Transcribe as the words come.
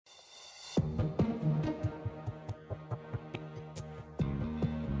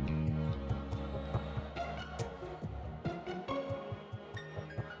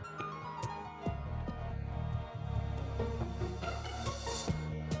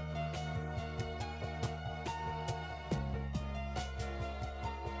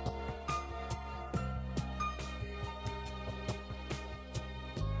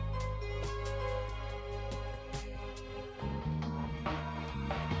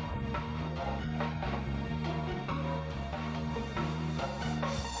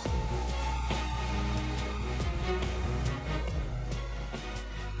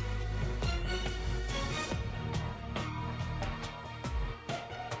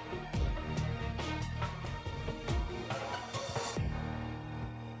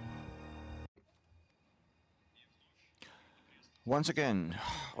Once again,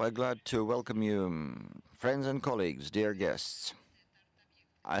 we're glad to welcome you, friends and colleagues, dear guests.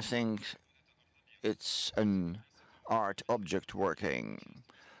 I think it's an art object working.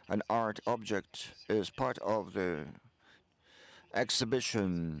 An art object is part of the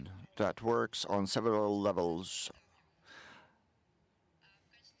exhibition that works on several levels.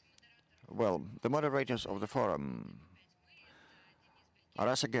 Well, the moderators of the forum are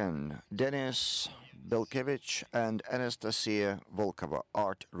us again, Denis Belkevich and Anastasia Volkova,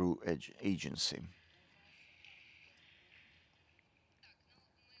 Art.ru Agency.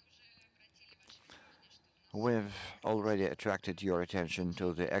 We've already attracted your attention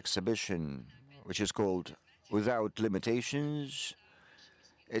to the exhibition, which is called Without Limitations.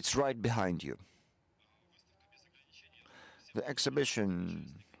 It's right behind you. The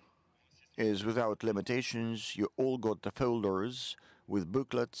exhibition is without limitations. You all got the folders with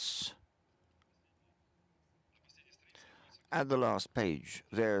booklets. At the last page,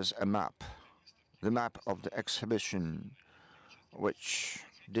 there's a map, the map of the exhibition, which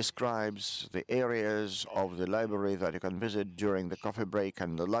describes the areas of the library that you can visit during the coffee break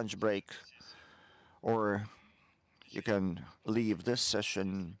and the lunch break, or you can leave this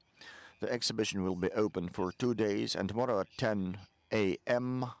session. The exhibition will be open for 2 days, and tomorrow at 10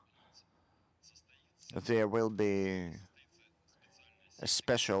 a.m. there will be a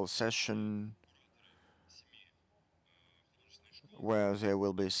special session where there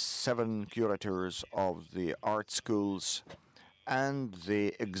will be 7 curators of the art schools and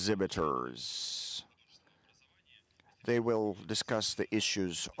the exhibitors. They will discuss the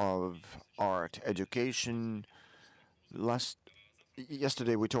issues of art education.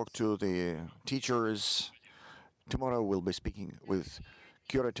 Yesterday we talked to the teachers. Tomorrow we'll be speaking with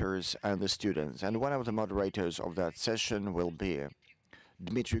curators and the students. And one of the moderators of that session will be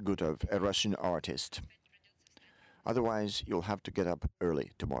Dmitry Gutov, a Russian artist. Otherwise, you'll have to get up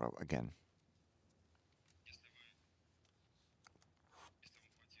early tomorrow again.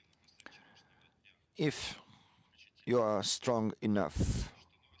 If you are strong enough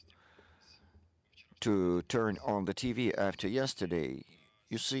to turn on the TV after yesterday,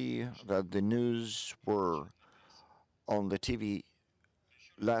 you see that the news were on the TV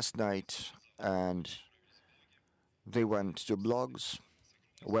last night, and they went to blogs,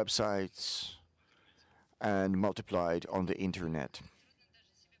 websites, and multiplied on the internet.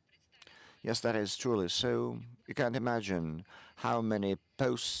 Yes, that is truly so. You can't imagine how many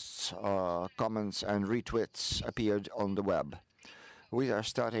posts, comments, and retweets appeared on the web. We are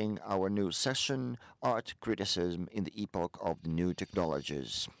starting our new session, Art Criticism in the Epoch of New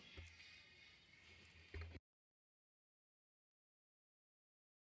Technologies.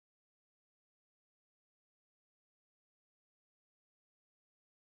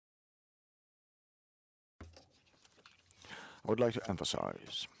 I would like to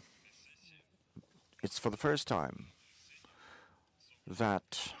emphasize it's for the first time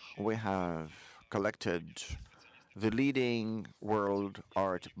that we have collected the leading world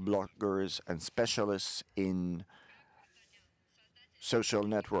art bloggers and specialists in social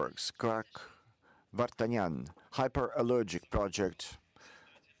networks. Krak Vartanyan, Hyperallergic Project,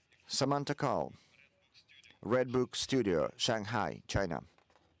 Samantha Kahl, Red Book Studio, Shanghai, China,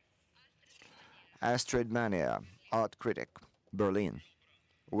 Astrid Mania, Art Critic, Berlin,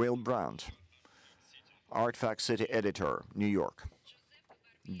 Will Brandt, Artifact City Editor, New York,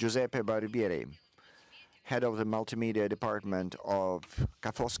 Giuseppe Barbieri, Head of the Multimedia Department of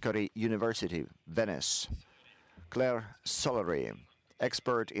Ca' Foscari University, Venice, Claire Solari,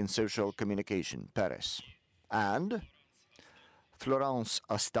 Expert in Social Communication, Paris, and Florence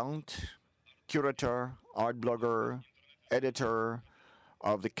Astant, Curator, Art Blogger, Editor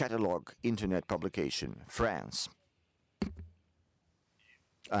of the Catalog Internet Publication, France.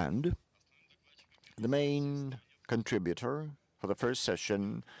 And the main contributor for the first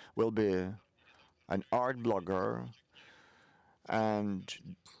session will be an art blogger and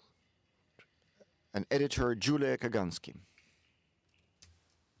an editor, Julia Kagansky.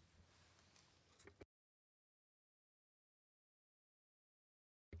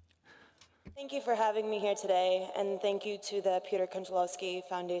 Thank you for having me here today, and thank you to the Peter Konchalovsky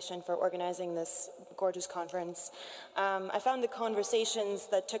Foundation for organizing this gorgeous conference. I found the conversations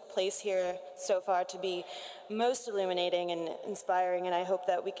that took place here so far to be most illuminating and inspiring, and I hope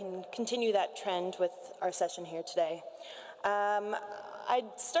that we can continue that trend with our session here today.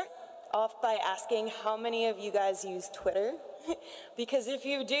 I'd start off by asking how many of you guys use Twitter? Because if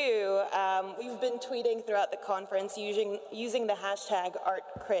you do, we've been tweeting throughout the conference using the hashtag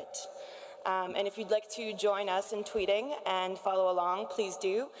ArtCrit. And if you'd like to join us in tweeting and follow along, please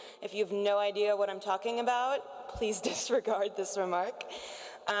do. If you have no idea what I'm talking about, please disregard this remark.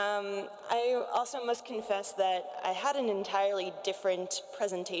 I also must confess that I had an entirely different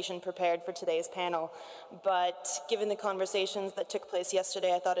presentation prepared for today's panel, but given the conversations that took place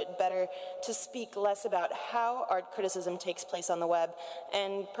yesterday, I thought it better to speak less about how art criticism takes place on the web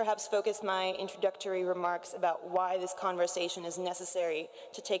and perhaps focus my introductory remarks about why this conversation is necessary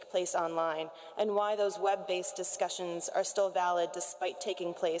to take place online and why those web-based discussions are still valid despite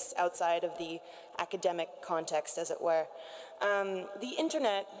taking place outside of the academic context, as it were. The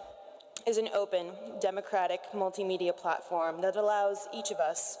internet is an open, democratic multimedia platform that allows each of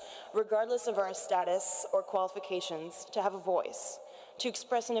us, regardless of our status or qualifications, to have a voice, to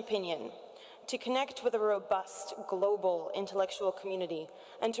express an opinion, to connect with a robust, global intellectual community,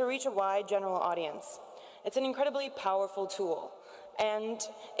 and to reach a wide general audience. It's an incredibly powerful tool, and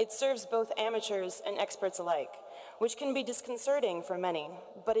it serves both amateurs and experts alike, which can be disconcerting for many,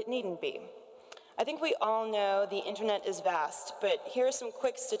 but it needn't be. I think we all know the internet is vast, but here are some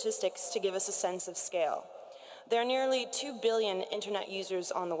quick statistics to give us a sense of scale. There are nearly 2 billion internet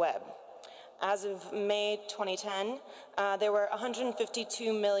users on the web. As of May 2010, there were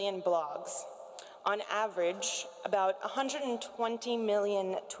 152 million blogs. On average, about 120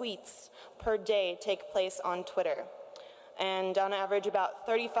 million tweets per day take place on Twitter. And on average, about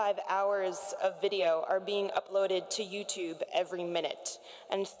 35 hours of video are being uploaded to YouTube every minute,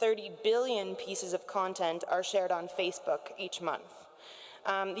 and 30 billion pieces of content are shared on Facebook each month.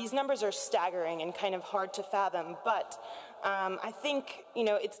 These numbers are staggering and kind of hard to fathom, but I think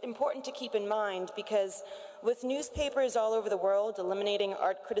it's important to keep in mind because with newspapers all over the world eliminating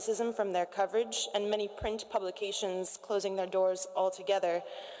art criticism from their coverage and many print publications closing their doors altogether,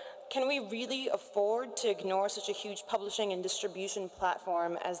 can we really afford to ignore such a huge publishing and distribution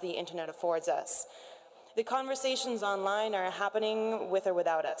platform as the internet affords us? The conversations online are happening with or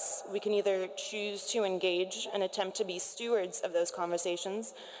without us. We can either choose to engage and attempt to be stewards of those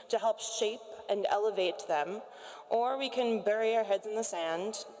conversations to help shape and elevate them, or we can bury our heads in the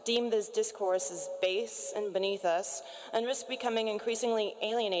sand, deem this discourse as base and beneath us, and risk becoming increasingly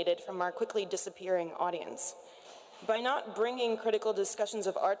alienated from our quickly disappearing audience. By not bringing critical discussions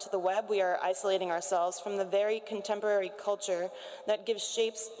of art to the web, we are isolating ourselves from the very contemporary culture that gives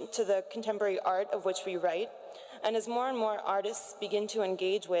shapes to the contemporary art of which we write. And as more and more artists begin to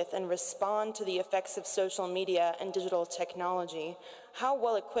engage with and respond to the effects of social media and digital technology, how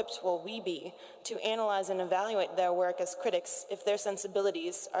well equipped will we be to analyze and evaluate their work as critics if their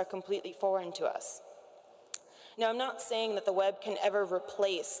sensibilities are completely foreign to us? Now, I'm not saying that the web can ever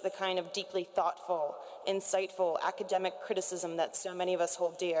replace the kind of deeply thoughtful, insightful academic criticism that so many of us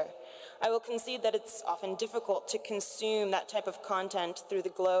hold dear. I will concede that it's often difficult to consume that type of content through the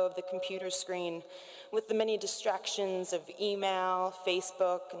glow of the computer screen, with the many distractions of email,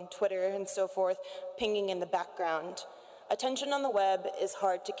 Facebook, and Twitter, and so forth pinging in the background. Attention on the web is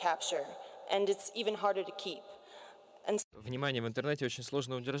hard to capture, and it's even harder to keep. Внимание в интернете очень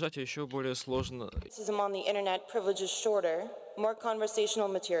сложно удержать, а еще более сложно. Criticism on the internet privileges shorter, more conversational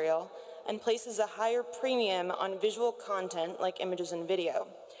material, and places a higher premium on visual content like images and video.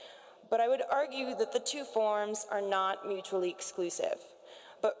 But I would argue that the two forms are not mutually exclusive,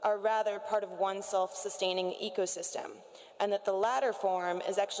 but are rather part of one self-sustaining ecosystem, and that the latter form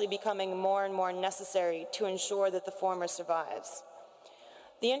is actually becoming more and more necessary to ensure that the former survives.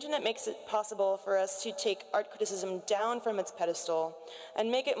 The internet makes it possible for us to take art criticism down from its pedestal and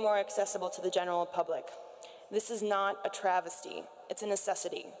make it more accessible to the general public. This is not a travesty, it's a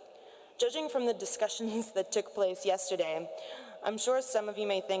necessity. Judging from the discussions that took place yesterday, I'm sure some of you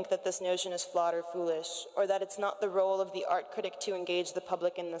may think that this notion is flawed or foolish, or that it's not the role of the art critic to engage the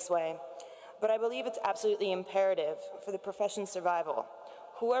public in this way. But I believe it's absolutely imperative for the profession's survival.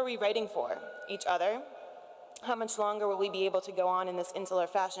 Who are we writing for? Each other? How much longer will we be able to go on in this insular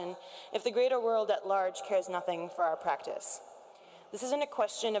fashion if the greater world at large cares nothing for our practice? This isn't a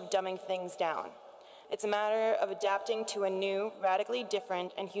question of dumbing things down. It's a matter of adapting to a new, radically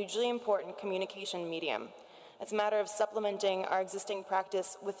different, and hugely important communication medium. It's a matter of supplementing our existing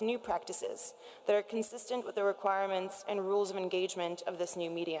practice with new practices that are consistent with the requirements and rules of engagement of this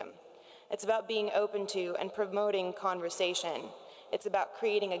new medium. It's about being open to and promoting conversation. It's about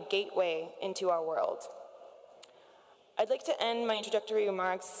creating a gateway into our world. I'd like to end my introductory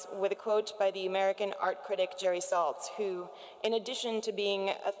remarks with a quote by the American art critic Jerry Saltz, who, in addition to being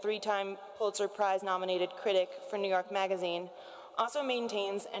a 3-time Pulitzer Prize-nominated critic for New York Magazine, also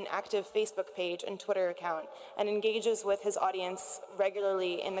maintains an active Facebook page and Twitter account and engages with his audience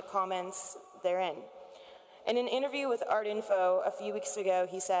regularly in the comments therein. In an interview with Art Info a few weeks ago,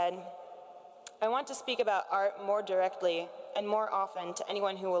 he said, I want to speak about art more directly and more often to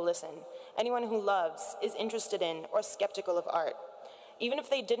anyone who will listen, anyone who loves, is interested in, or skeptical of art. Even if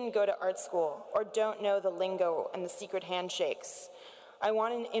they didn't go to art school or don't know the lingo and the secret handshakes, I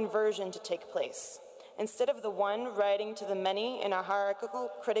want an inversion to take place. Instead of the one writing to the many in a hierarchical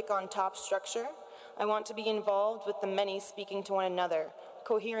critic on top structure, I want to be involved with the many speaking to one another,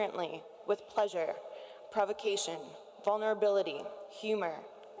 coherently, with pleasure, provocation, vulnerability, humor,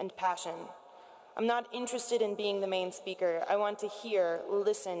 and passion. I'm not interested in being the main speaker. I want to hear,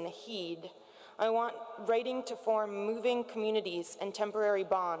 listen, heed. I want writing to form moving communities and temporary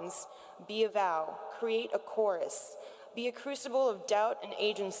bonds, be a vow, create a chorus, be a crucible of doubt and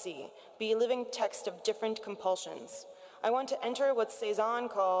agency, be a living text of different compulsions. I want to enter what Cezanne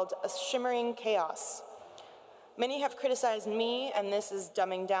called a shimmering chaos. Many have criticized me, and this is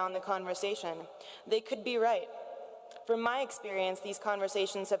dumbing down the conversation. They could be right. From my experience, these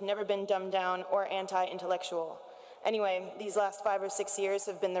conversations have never been dumbed down or anti-intellectual. Anyway, these last 5 or 6 years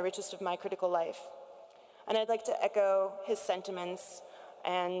have been the richest of my critical life. And I'd like to echo his sentiments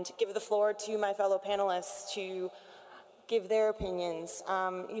and give the floor to my fellow panelists to give their opinions.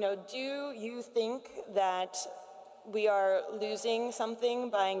 Do you think that we are losing something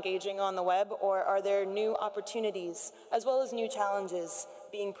by engaging on the web, or are there new opportunities as well as new challenges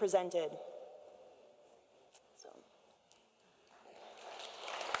being presented?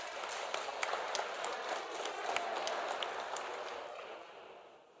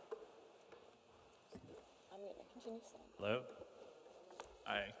 Hello.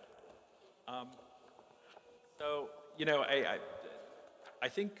 Hi. I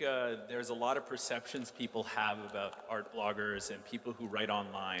think there's a lot of perceptions people have about art bloggers and people who write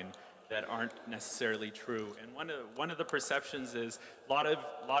online that aren't necessarily true. And one of the perceptions is a lot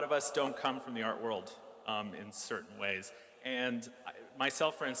of us don't come from the art world in certain ways. And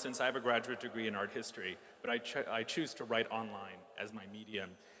myself, for instance, I have a graduate degree in art history, but I choose to write online as my medium.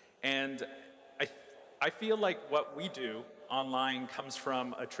 And I feel like what we do online comes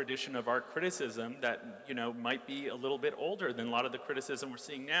from a tradition of art criticism that, might be a little bit older than a lot of the criticism we're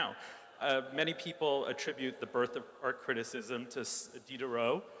seeing now. Many people attribute the birth of art criticism to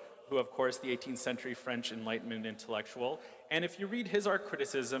Diderot, who, of course, the 18th century French Enlightenment intellectual. And if you read his art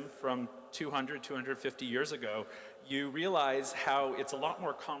criticism from 250 years ago, you realize how it's a lot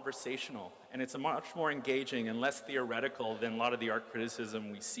more conversational, and it's a much more engaging and less theoretical than a lot of the art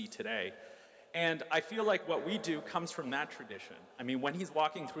criticism we see today. And I feel like what we do comes from that tradition. I mean, when he's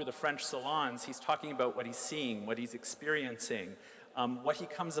walking through the French salons, he's talking about what he's seeing, what he's experiencing, what he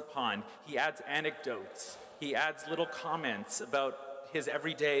comes upon. He adds anecdotes. He adds little comments about his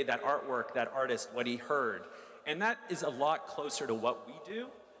everyday, that artwork, that artist, what he heard. And that is a lot closer to what we do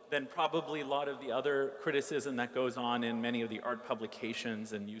than probably a lot of the other criticism that goes on in many of the art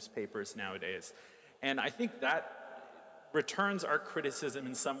publications and newspapers nowadays. And I think that returns our criticism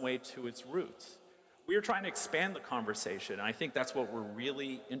in some way to its roots. We are trying to expand the conversation, and I think that's what we're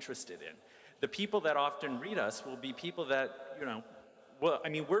really interested in. The people that often read us will be people that,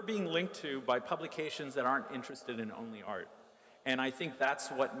 we're being linked to by publications that aren't interested in only art. And I think that's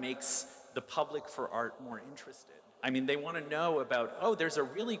what makes the public for art more interested. I mean, they want to know about, oh, there's a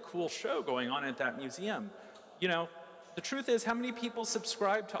really cool show going on at that museum. The truth is, how many people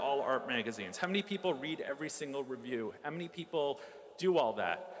subscribe to all art magazines? How many people read every single review? How many people do all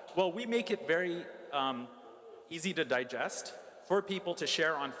that? Well, we make it very easy to digest for people to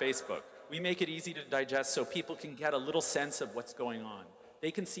share on Facebook. We make it easy to digest so people can get a little sense of what's going on.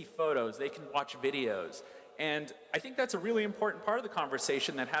 They can see photos, they can watch videos. And I think that's a really important part of the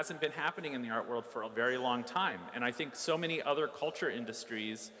conversation that hasn't been happening in the art world for a very long time. And I think so many other culture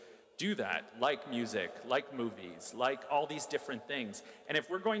industries do that, like music, like movies, like all these different things. And if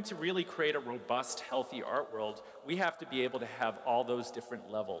we're going to really create a robust, healthy art world, we have to be able to have all those different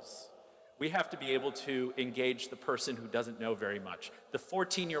levels. We have to be able to engage the person who doesn't know very much. The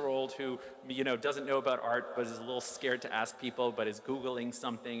 14-year-old who, doesn't know about art but is a little scared to ask people but is Googling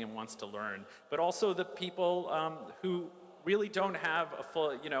something and wants to learn. But also the people who really don't have a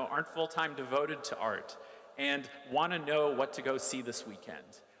full, aren't full-time devoted to art and want to know what to go see this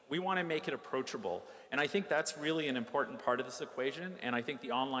weekend. We want to make it approachable. And I think that's really an important part of this equation. And I think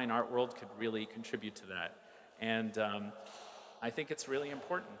the online art world could really contribute to that. And I think it's really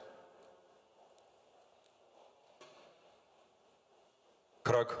important.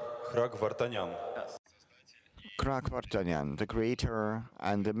 Krag Vartanyan. Yes. Krag Vartanyan, the creator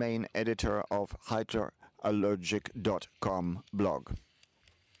and the main editor of HydroAllergic.com blog.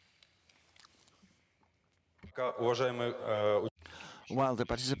 While the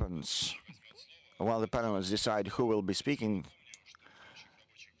panelists decide who will be speaking,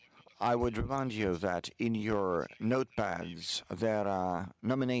 I would remind you that in your notepads there are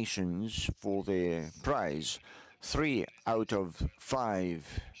nominations for the prize. 3 out of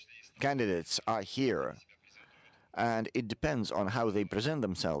 5 candidates are here, and it depends on how they present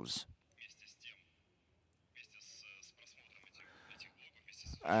themselves.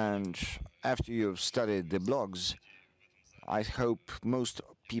 And after you've studied the blogs, I hope most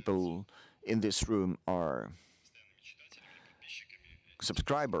people in this room are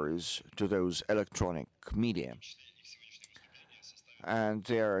subscribers to those electronic media. And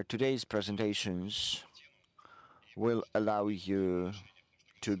today's presentations will allow you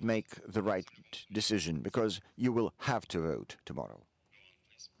to make the right decision, because you will have to vote tomorrow.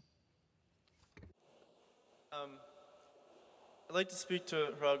 I'd like to speak to,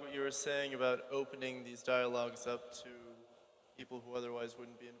 Hrag, what you were saying about opening these dialogues up to people who otherwise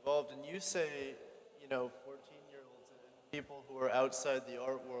wouldn't be involved. And you say, 14-year-olds and people who are outside the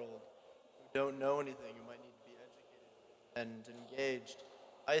art world, who don't know anything, who might need to be educated and engaged.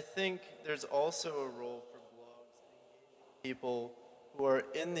 I think there's also a role for blogs engaging people who are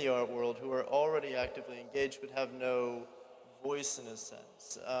in the art world, who are already actively engaged but have no voice in a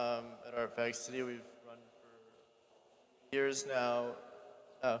sense. At AIFAAR City, we've run for years now.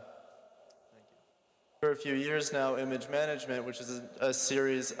 For a few years now, Image Management, which is a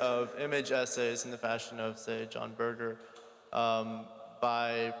series of image essays in the fashion of, say, John Berger,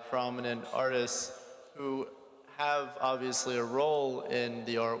 by prominent artists who have obviously a role in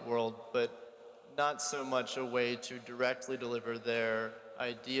the art world, but not so much a way to directly deliver their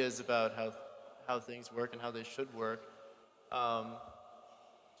ideas about how things work and how they should work to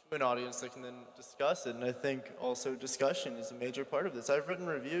an audience that can then discuss it. And I think also discussion is a major part of this. I've written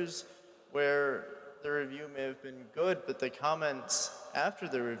reviews where the review may have been good, but the comments after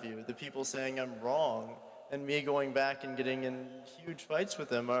the review, the people saying I'm wrong, and me going back and getting in huge fights with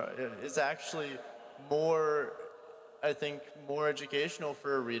them is actually more, I think, more educational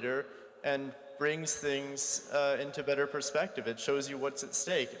for a reader and brings things into better perspective. It shows you what's at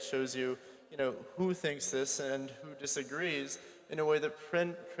stake. It shows you, who thinks this and who disagrees in a way that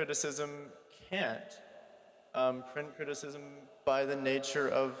print criticism can't. Print criticism, by the nature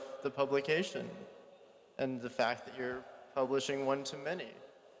of the publication and the fact that you're publishing one to many,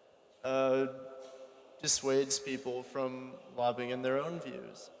 dissuades people from lobbying in their own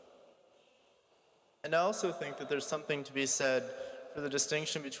views. And I also think that there's something to be said for the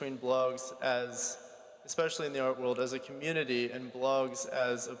distinction between blogs as, especially in the art world, as a community and blogs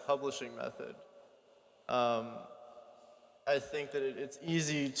as a publishing method. I think that it's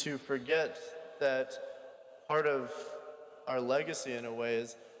easy to forget that part of our legacy in a way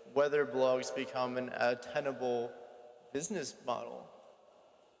is whether blogs become a tenable business model.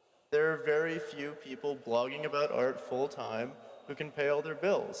 There are very few people blogging about art full-time who can pay all their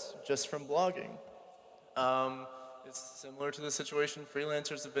bills just from blogging. It's similar to the situation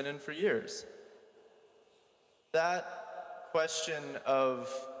freelancers have been in for years. That question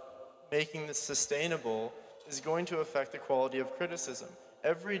of making this sustainable is going to affect the quality of criticism.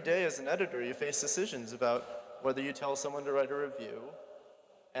 Every day as an editor, you face decisions about whether you tell someone to write a review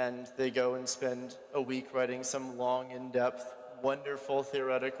and they go and spend a week writing some long, in-depth, wonderful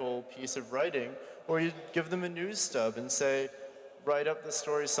theoretical piece of writing, or you give them a news stub and say, write up the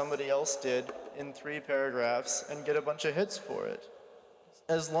story somebody else did in 3 paragraphs and get a bunch of hits for it.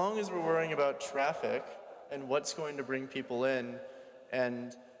 As long as we're worrying about traffic and what's going to bring people in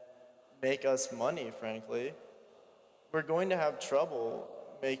and make us money, frankly, we're going to have trouble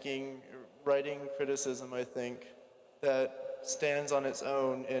writing criticism, I think, that stands on its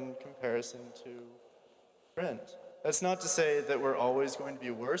own in comparison to print. That's not to say that we're always going to be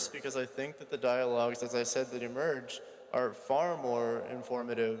worse, because I think that the dialogues, as I said, that emerge are far more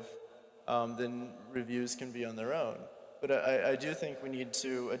informative than reviews can be on their own. But I do think we need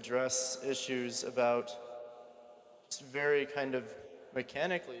to address issues about just very kind of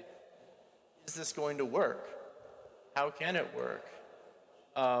mechanically, is this going to work? How can it work?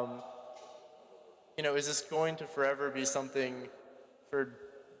 Is this going to forever be something for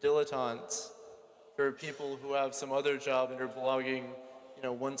dilettantes, for people who have some other job and are blogging,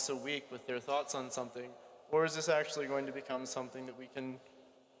 once a week with their thoughts on something? Or is this actually going to become something that we can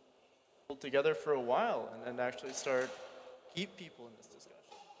hold together for a while and actually keep people in this discussion?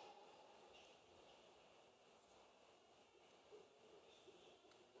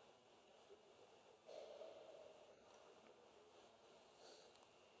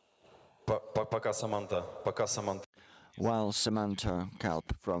 Пока Саманта. While Samantha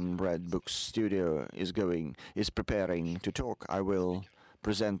Kalp from Red Books Studio is preparing to talk, I will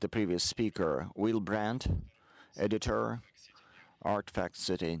present the previous speaker, Will Brandt, editor Artifact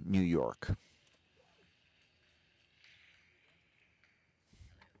City, New York.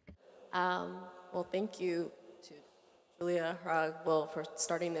 Well, thank you to Julia Will for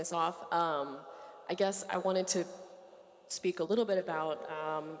starting this off. I guess I wanted to speak a little bit about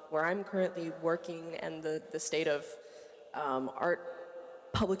where I'm currently working and the state of art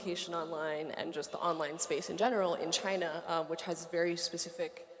publication online and just the online space in general in China, which has very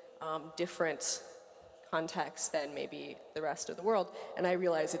specific, different context than maybe the rest of the world. And I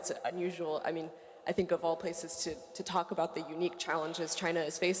realize it's unusual. I mean, I think of all places to talk about the unique challenges China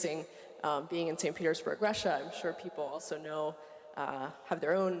is facing, being in St. Petersburg, Russia. I'm sure people also know, have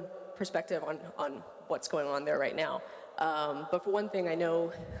their own perspective on what's going on there right now. But for one thing, I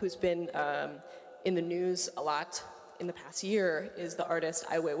know who's been in the news a lot in the past year is the artist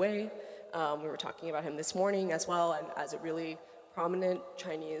Ai Weiwei. We were talking about him this morning as well, and as a really prominent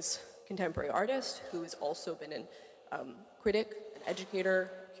Chinese contemporary artist who has also been a critic, an educator,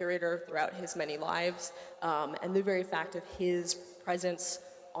 curator throughout his many lives. And the very fact of his presence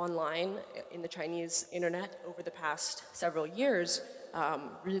online in the Chinese internet over the past several years,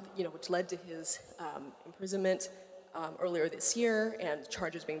 really, which led to his imprisonment earlier this year and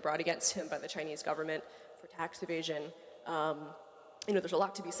charges being brought against him by the Chinese government for tax evasion. There's a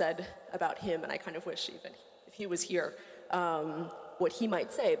lot to be said about him, and I kind of wish even if he was here, what he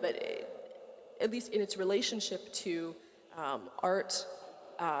might say, but at least in its relationship to art,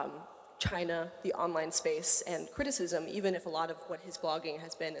 China, the online space, and criticism, even if a lot of what his blogging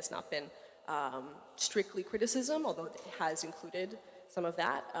has not been strictly criticism, although it has included some of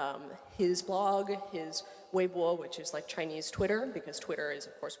that. His blog, his Weibo, which is like Chinese Twitter, because Twitter is,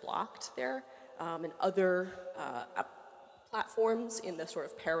 of course, blocked there, and other platforms in the sort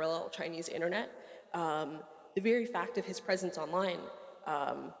of parallel Chinese internet. The very fact of his presence online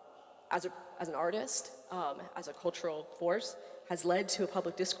as an artist, as a cultural force, has led to a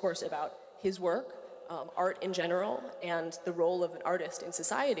public discourse about his work, art in general, and the role of an artist in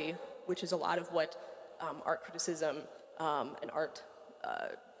society, which is a lot of what art criticism and art,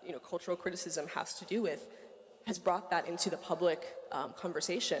 cultural criticism has to do with, has brought that into the public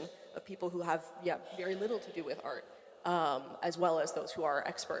conversation of people who have, very little to do with art, as well as those who are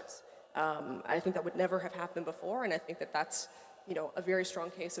experts. I think that would never have happened before, and I think that that's, a very strong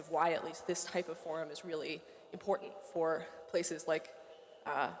case of why at least this type of forum is really important for places like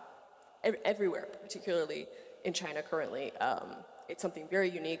everywhere, particularly in China currently. It's something very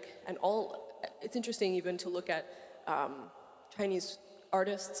unique, and it's interesting even to look at Chinese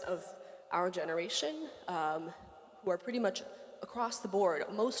artists of our generation who are pretty much across the board.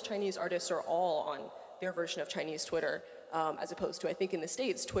 Most Chinese artists are all on their version of Chinese Twitter, as opposed to, I think in the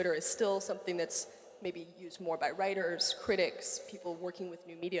States, Twitter is still something that's maybe used more by writers, critics, people working with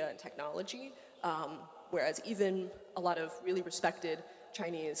new media and technology, whereas even a lot of really respected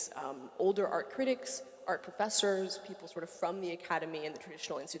Chinese older art critics, art professors, people sort of from the academy and the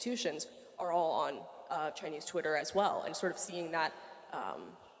traditional institutions are all on Chinese Twitter as well, and sort of seeing that,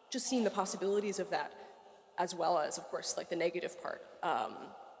 just seeing the possibilities of that, as well as, of course, like the negative part,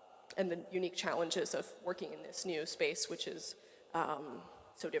 and the unique challenges of working in this new space, which is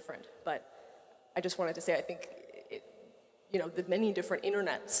so different. But I just wanted to say, I think, the many different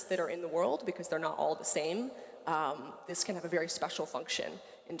internets that are in the world, because they're not all the same, this can have a very special function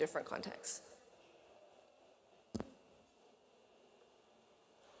in different contexts.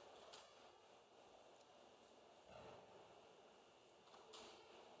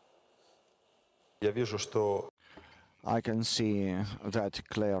 Я вижу, что I can see that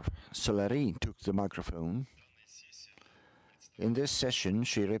Claire Solery took the microphone. In this session,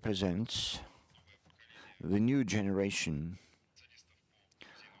 she represents the new generation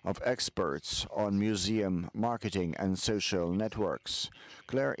of experts on museum marketing and social networks.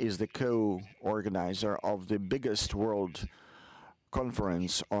 Claire is the co-organizer of the biggest world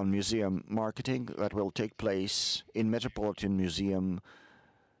conference on museum marketing that will take place in Metropolitan Museum,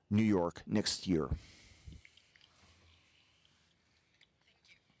 New York, next year.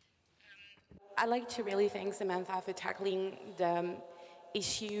 I'd like to really thank Samantha for tackling the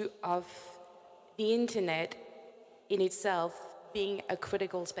issue of the internet in itself being a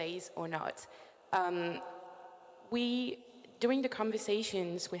critical space or not. During the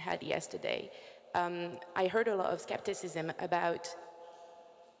conversations we had yesterday, I heard a lot of skepticism about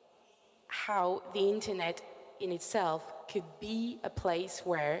how the internet in itself could be a place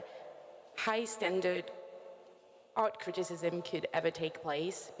where high standard art criticism could ever take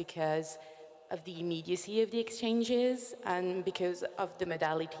place because of the immediacy of the exchanges and because of the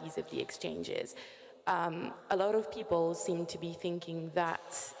modalities of the exchanges. A lot of people seem to be thinking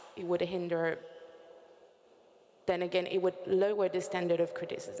that it would hinder then again, it would lower the standard of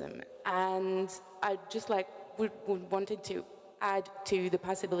criticism. And I just like would wanted to add to the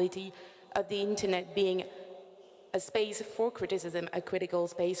possibility of the internet being a space for criticism, a critical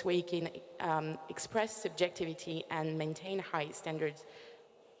space where you can express subjectivity and maintain high standards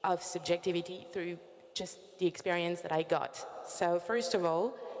of subjectivity through just the experience that I got. So first of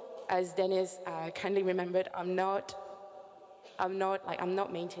all, as Dennis kindly remembered, I'm not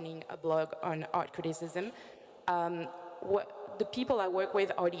maintaining a blog on art criticism. The people I work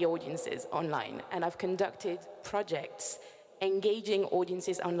with are the audiences online, and I've conducted projects engaging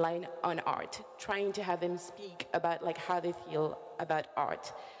audiences online on art, trying to have them speak about like how they feel about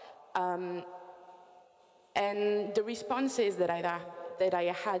art. And the responses that I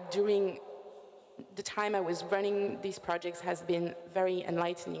had during the time I was running these projects has been very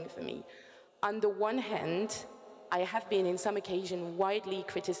enlightening for me. On the one hand, I have been in some occasion widely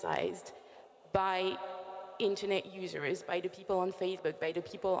criticized by internet users, by the people on Facebook, by the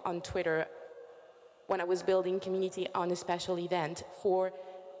people on Twitter, when I was building community on a special event, for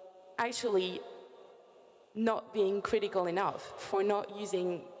actually not being critical enough, for not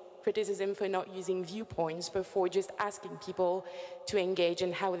using criticism, for not using viewpoints, but for just asking people to engage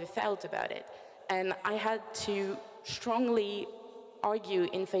and how they felt about it. And I had to strongly argue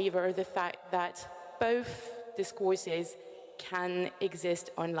in favor of the fact that both discourses can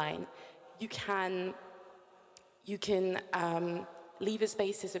exist online. You can leave a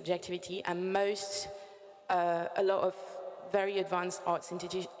space to subjectivity, and a lot of very advanced arts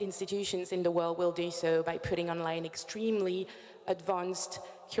institutions in the world will do so by putting online extremely advanced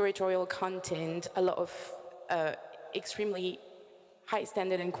curatorial content, a lot of extremely high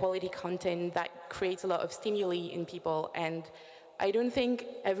standard and quality content that creates a lot of stimuli in people. And I don't think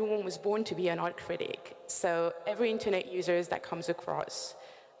everyone was born to be an art critic. So every internet user that comes across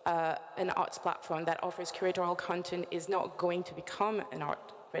an arts platform that offers curatorial content is not going to become an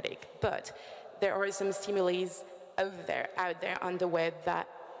art critic. But there are some stimuli out there on the web that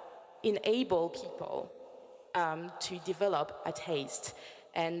enable people to develop a taste.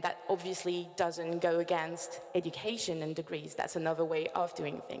 And that obviously doesn't go against education and degrees. That's another way of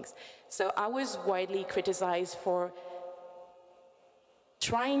doing things. So I was widely criticized for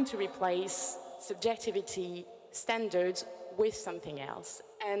trying to replace subjectivity standards with something else.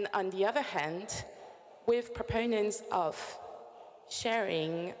 And on the other hand, with proponents of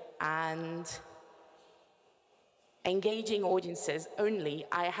sharing and engaging audiences only,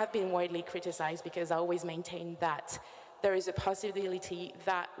 I have been widely criticized because I always maintain that there is a possibility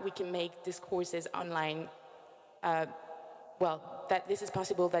that we can make discourses online, that this is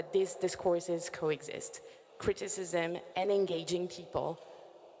possible, that these discourses coexist, criticism and engaging people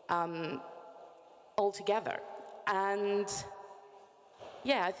all together. And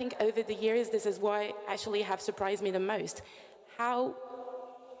yeah, I think over the years, this is what actually have surprised me the most, how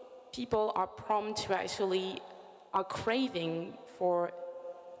people are prompt to actually are craving for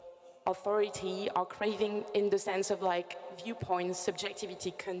authority, are craving in the sense of like viewpoints,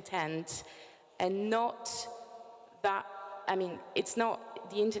 subjectivity, content, and not that, I mean, it's not,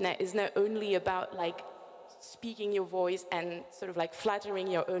 the internet is not only about like speaking your voice and sort of like flattering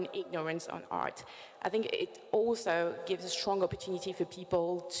your own ignorance on art. I think it also gives a strong opportunity for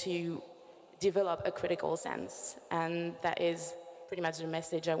people to develop a critical sense. And that is pretty much the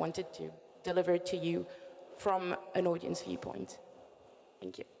message I wanted to deliver to you from an audience viewpoint.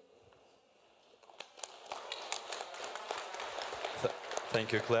 Thank you.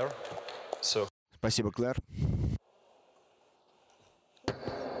 Thank you, Claire. So, Спасибо, Клэр.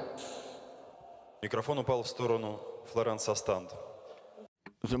 микрофон упал в сторону Флоренс Астанд.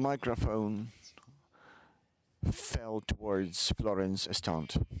 The microphone fell towards Florence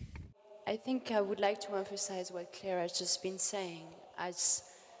Estant. I think I would like to emphasize what Claire has just been saying, as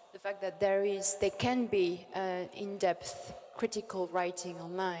the fact that there can be in-depth critical writing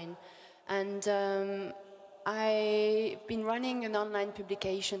online. And I've been running an online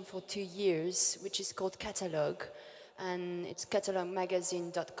publication for 2 years, which is called Catalog, and it's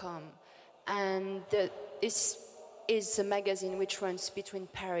catalogmagazine.com. And this is a magazine which runs between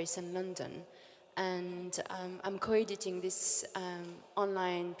Paris and London. And I'm co-editing this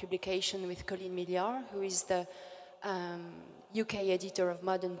online publication with Colleen Milliard, who is the UK editor of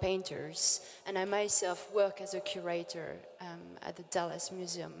Modern Painters. And I myself work as a curator at the Dallas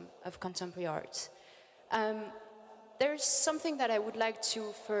Museum of Contemporary Art. There's something that I would like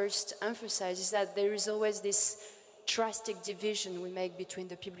to first emphasize, is that there is always this drastic division we make between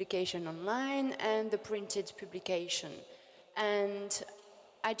the publication online and the printed publication. And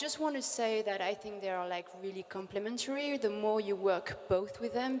I just want to say that I think they are like really complementary. The more you work both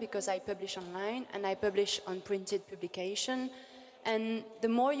with them, because I publish online and I publish on printed publication, and the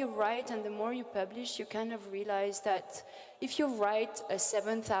more you write and the more you publish, you kind of realize that if you write a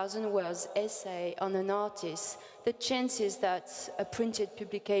 7,000 words essay on an artist, the chances that a printed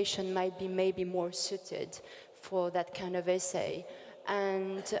publication might be maybe more suited for that kind of essay.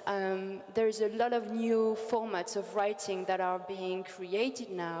 And there's a lot of new formats of writing that are being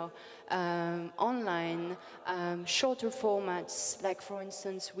created now online, shorter formats, like for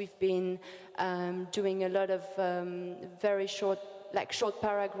instance, we've been doing a lot of very short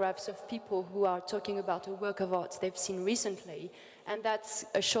paragraphs of people who are talking about a work of art they've seen recently. And that's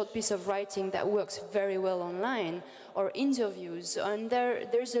a short piece of writing that works very well online, or interviews. And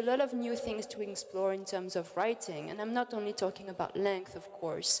there's a lot of new things to explore in terms of writing. And I'm not only talking about length, of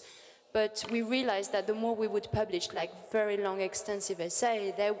course, but we realized that the more we would publish like very long, extensive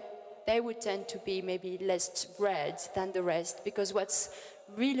essays, they would tend to be maybe less read than the rest, because what's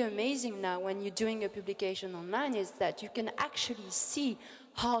really amazing now when you're doing a publication online is that you can actually see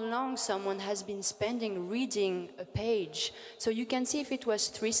how long someone has been spending reading a page. So you can see if it was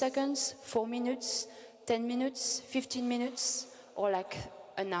 3 seconds, 4 minutes, 10 minutes, 15 minutes, or like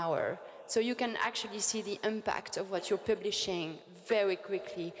an hour. So you can actually see the impact of what you're publishing very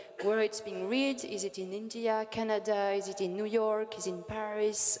quickly. Where it's being read, is it in India, Canada, is it in New York, is it in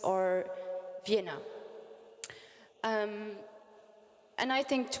Paris, or Vienna? And I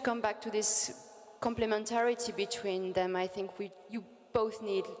think to come back to this complementarity between them, I think you both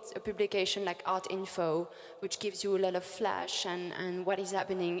need a publication like Art Info, which gives you a lot of flash and what is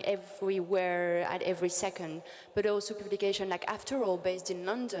happening everywhere at every second, but also publication like After All, based in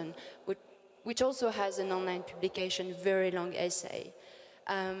London, which also has an online publication, very long essay.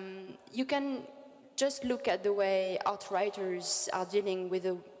 You can just look at the way art writers are dealing with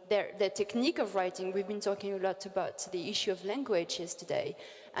their technique of writing. We've been talking a lot about the issue of language yesterday.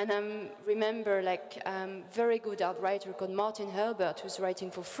 And I remember like very good art writer called Martin Herbert, who's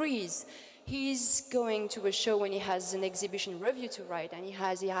writing for Freeze. He's going to a show when he has an exhibition review to write, and he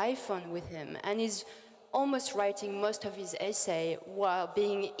has the iPhone with him, and he's almost writing most of his essay while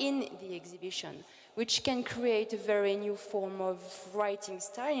being in the exhibition, which can create a very new form of writing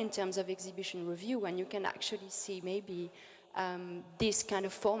style in terms of exhibition review, and you can actually see maybe this kind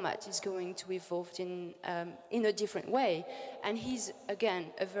of format is going to evolve in a different way. And he's, again,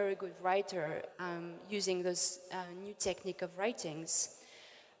 a very good writer using this new technique of writings.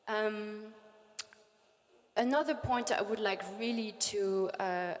 Another point I would like really to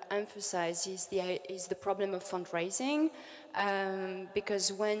emphasize is the problem of fundraising,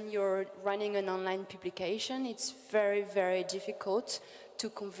 because when you're running an online publication, it's very, very difficult to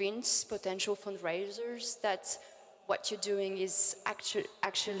convince potential fundraisers that what you're doing is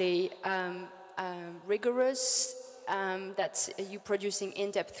actually rigorous, that you're producing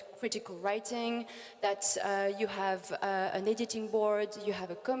in-depth critical writing, that you have an editing board, you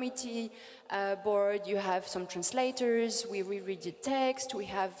have a committee board, you have some translators, we reread the text, we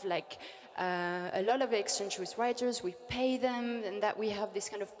have like a lot of exchange with writers, we pay them, and that we have this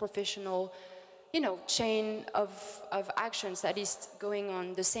kind of professional, chain of actions that is going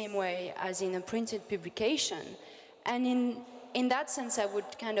on the same way as in a printed publication. And in that sense, I would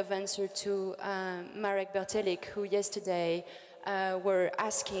kind of answer to Marek Bertelik, who yesterday were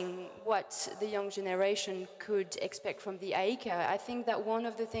asking what the young generation could expect from the AIFAAR. I think that one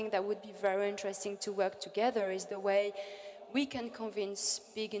of the things that would be very interesting to work together is the way we can convince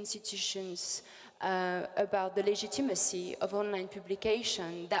big institutions about the legitimacy of online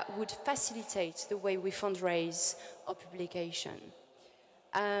publication that would facilitate the way we fundraise our publication.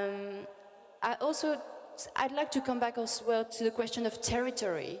 I'd like to come back as well to the question of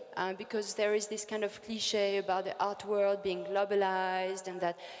territory, because there is this kind of cliche about the art world being globalized and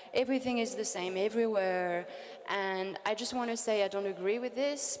that everything is the same everywhere. And I just want to say I don't agree with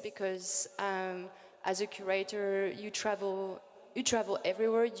this, because as a curator, you travel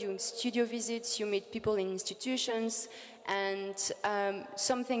everywhere, doing studio visits, you meet people in institutions, and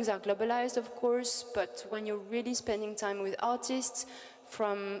some things are globalized, of course, but when you're really spending time with artists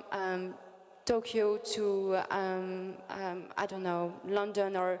from Tokyo to, I don't know,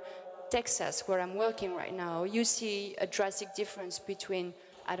 London or Texas, where I'm working right now, you see a drastic difference between,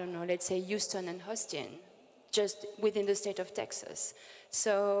 I don't know, let's say Houston and Austin, just within the state of Texas.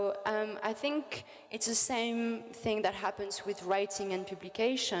 So I think it's the same thing that happens with writing and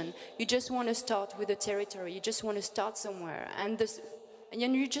publication. You just want to start with a territory, you just want to start somewhere. And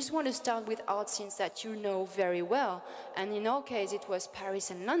you just want to start with art scenes that you know very well. And in our case, it was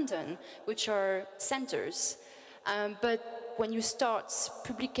Paris and London, which are centers. But when you start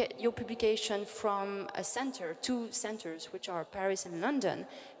your publication from a center, two centers, which are Paris and London,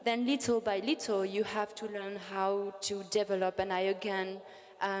 then little by little you have to learn how to develop, and I again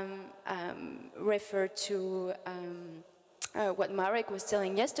refer to what Marek was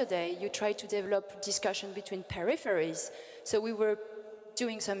telling yesterday. You try to develop discussion between peripheries. So we were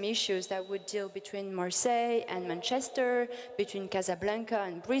doing some issues that would deal between Marseille and Manchester, between Casablanca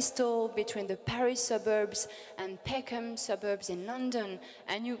and Bristol, between the Paris suburbs and Peckham suburbs in London,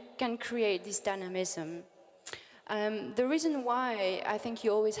 and you can create this dynamism. The reason why, I think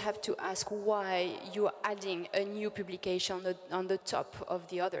you always have to ask why you're adding a new publication on the top of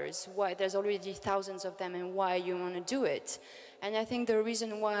the others, why there's already thousands of them and why you want to do it. And I think the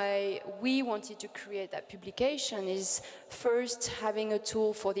reason why we wanted to create that publication is first having a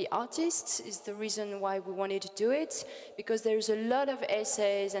tool for the artists is the reason why we wanted to do it, because there's a lot of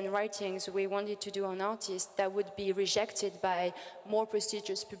essays and writings we wanted to do on artists that would be rejected by more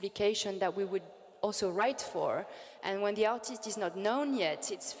prestigious publication that we would also write for. And when the artist is not known yet,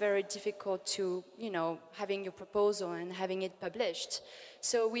 it's very difficult to, having your proposal and having it published.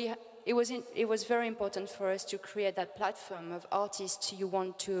 So it was very important for us to create that platform of artists you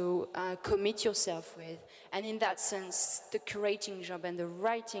want to commit yourself with. And in that sense, the curating job and the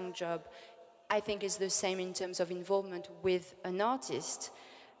writing job, I think, is the same in terms of involvement with an artist.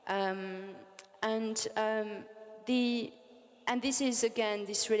 And this is, again,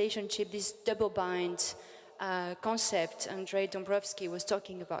 this relationship, this double bind concept Andrei Dombrovsky was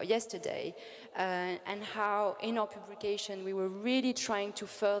talking about yesterday, and how in our publication we were really trying to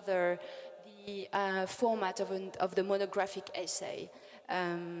further the format of the monographic essay.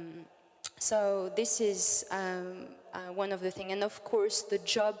 So this is one of the things. And of course, the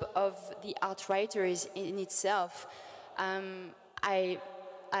job of the art writer is in itself.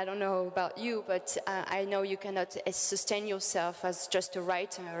 I don't know about you, but I know you cannot sustain yourself as just a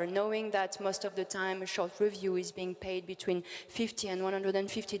writer, knowing that most of the time a short review is being paid between $50 and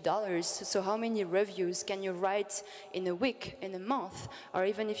 $150. So how many reviews can you write in a week, in a month? Or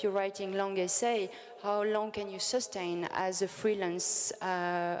even if you're writing long essay, how long can you sustain as a freelance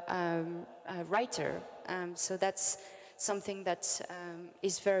writer? So that's something that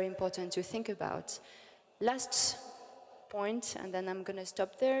is very important to think about. Last point, and then I'm going to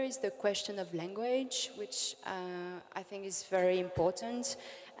stop there, is the question of language, which I think is very important.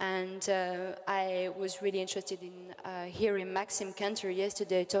 And I was really interested in hearing Maxim Cantor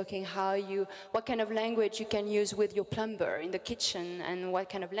yesterday talking what kind of language you can use with your plumber in the kitchen, and what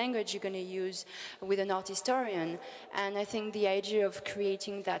kind of language you're going to use with an art historian. And I think the idea of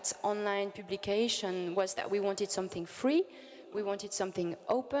creating that online publication was that we wanted something free. We wanted something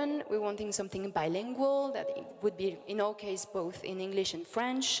open, we wanted something bilingual, that it would be, in our case, both in English and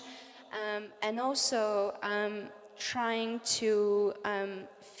French, and also trying to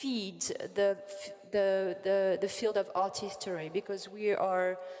feed the field of art history, because we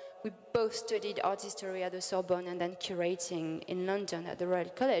both studied art history at the Sorbonne and then curating in London at the Royal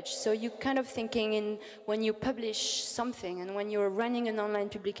College. So you're kind of thinking when you publish something and when you're running an online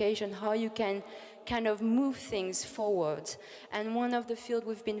publication, how you can kind of move things forward. And one of the fields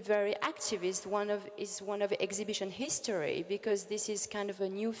we've been very active is one of exhibition history, because this is kind of a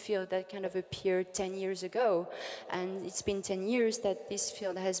new field that kind of appeared 10 years ago. And it's been 10 years that this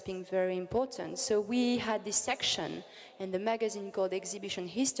field has been very important. So we had this section in the magazine called Exhibition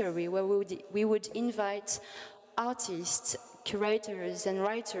History, where we would invite artists, curators and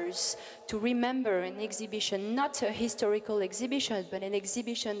writers to remember an exhibition, not a historical exhibition, but an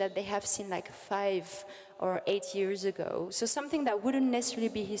exhibition that they have seen like 5 or 8 years ago. So something that wouldn't necessarily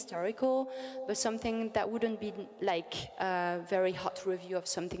be historical, but something that wouldn't be like a very hot review of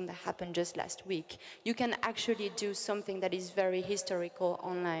something that happened just last week. You can actually do something that is very historical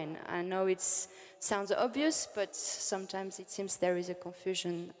online. I know it sounds obvious, but sometimes it seems there is a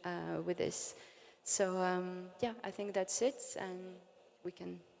confusion with this. So, yeah, I think that's it, and we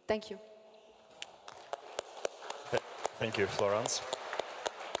can... Thank you. Thank you, Florence.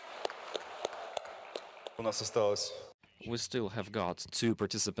 У нас осталось... We still have got 2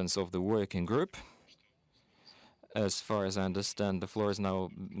 participants of the working group. As far as I understand, the floor is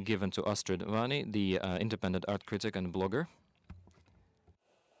now given to Astrid Vani, the independent art critic and blogger.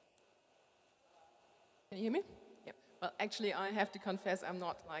 Can you hear me? Yeah. Well, actually, I have to confess I'm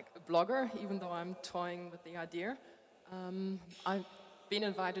not like a blogger, even though I'm toying with the idea. I've been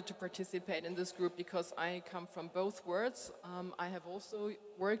invited to participate in this group because I come from both worlds. I have also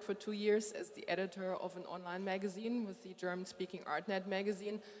worked for 2 years as the editor of an online magazine with the German-speaking ArtNet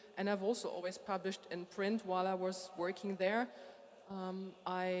magazine, and I've also always published in print while I was working there.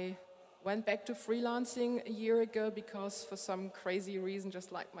 I went back to freelancing a year ago because for some crazy reason,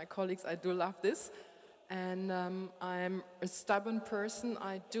 just like my colleagues, I do love this. And I'm a stubborn person.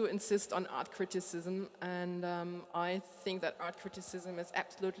 I do insist on art criticism, and I think that art criticism is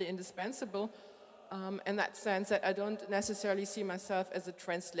absolutely indispensable in that sense that I don't necessarily see myself as a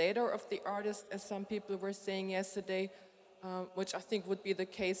translator of the artist, as some people were saying yesterday, which I think would be the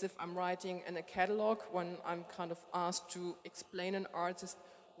case if I'm writing in a catalog when I'm kind of asked to explain an artist's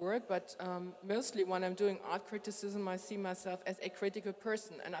work. But mostly when I'm doing art criticism, I see myself as a critical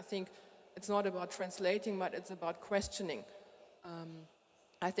person, and I think it's not about translating, but it's about questioning.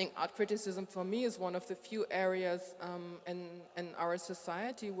 I think art criticism for me is one of the few areas in our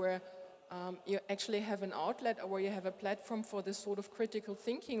society where you actually have an outlet or where you have a platform for this sort of critical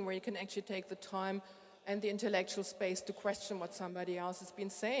thinking, where you can actually take the time and the intellectual space to question what somebody else has been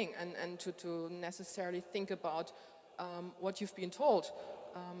saying and to necessarily think about what you've been told.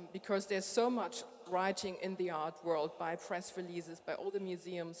 Because there's so much writing in the art world by press releases, by all the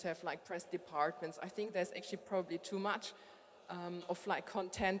museums have like press departments. I think there's actually probably too much of like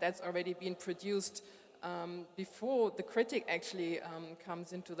content that's already been produced before the critic actually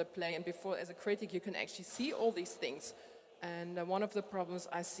comes into the play, and before as a critic you can actually see all these things. And one of the problems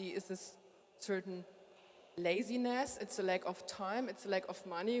I see is this certain laziness, it's a lack of time, it's a lack of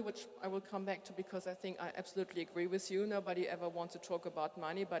money, which I will come back to because I think I absolutely agree with you. Nobody ever wants to talk about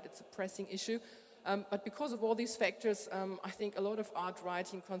money, but it's a pressing issue. But because of all these factors, I think a lot of art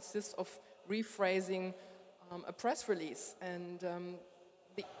writing consists of rephrasing a press release. And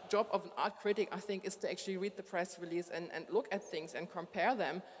the job of an art critic, I think, is to actually read the press release and look at things and compare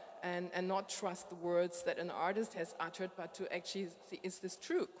them and not trust the words that an artist has uttered, but to actually see, is this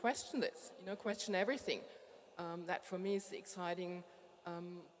true? Question this, question everything. That for me is the exciting,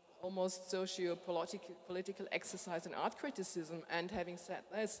 almost socio-political exercise in art criticism. And having said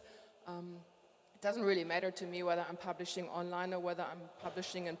this, it doesn't really matter to me whether I'm publishing online or whether I'm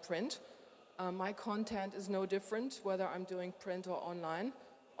publishing in print. My content is no different whether I'm doing print or online.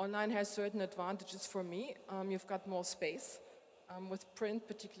 Online has certain advantages for me. You've got more space. With print,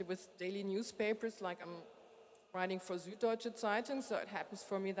 particularly with daily newspapers, like I'm writing for Süddeutsche Zeitung, so it happens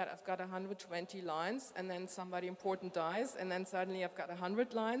for me that I've got 120 lines and then somebody important dies and then suddenly I've got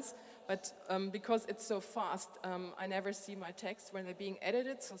 100 lines. But because it's so fast, I never see my text when they're being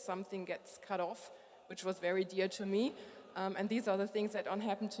edited, so something gets cut off, which was very dear to me. And these are the things that don't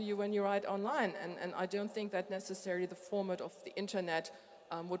happen to you when you write online. And I don't think that necessarily the format of the internet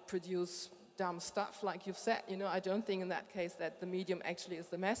would produce dumb stuff, like you've said. I don't think in that case that the medium actually is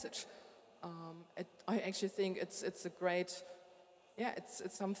the message. I actually think it's a great,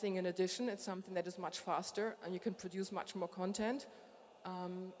 it's something in addition. It's something that is much faster and you can produce much more content.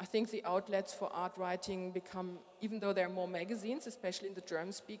 I think the outlets for art writing become, even though there are more magazines, especially in the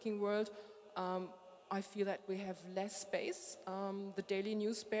German-speaking world, I feel that we have less space. The daily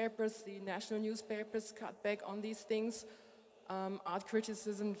newspapers, the national newspapers cut back on these things. Art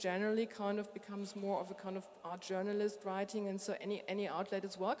criticism generally kind of becomes more of a kind of art journalist writing, and so any outlet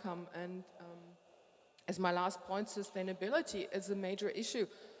is welcome. And as my last point, sustainability is a major issue.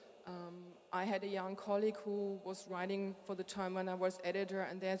 I had a young colleague who was writing for the time when I was editor,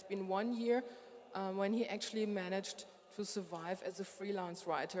 and there's been 1 year when he actually managed to survive as a freelance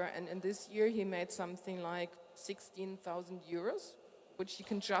writer, and in this year he made something like 16,000 euros, which you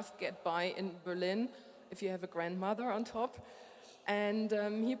can just get by in Berlin if you have a grandmother on top. And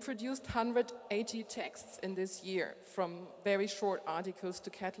he produced 180 texts in this year, from very short articles to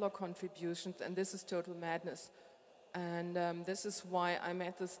catalog contributions, and this is total madness. And this is why I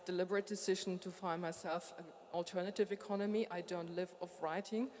made this deliberate decision to find myself an alternative economy. I don't live of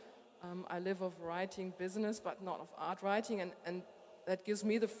writing. I live of writing business, but not of art writing, and that gives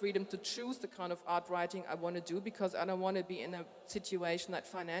me the freedom to choose the kind of art writing I want to do, because I don't want to be in a situation that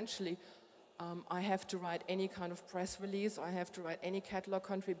financially I have to write any kind of press release, or I have to write any catalog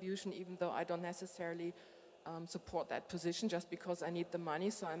contribution, even though I don't necessarily support that position, just because I need the money.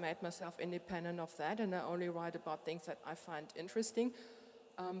 So I made myself independent of that, and I only write about things that I find interesting.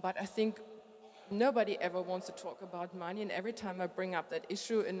 But I think nobody ever wants to talk about money, and every time I bring up that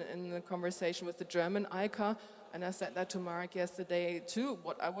issue in the conversation with the German AIFAAR, and I said that to Marek yesterday too,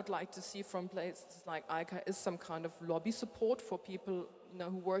 what I would like to see from places like AIFAAR is some kind of lobby support for people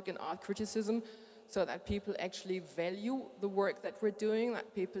who work in art criticism, so that people actually value the work that we're doing,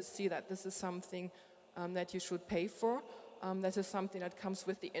 that people see that this is something that you should pay for. This is something that comes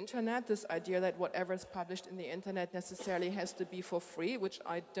with the internet, this idea that whatever is published in the internet necessarily has to be for free, which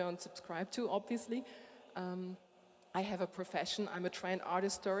I don't subscribe to, obviously. I have a profession. I'm a trained art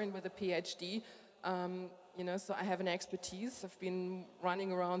historian with a PhD. You know, so I have an expertise. I've been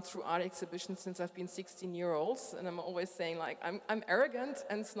running around through art exhibitions since I've been 16-year-old, and I'm always saying, like, I'm arrogant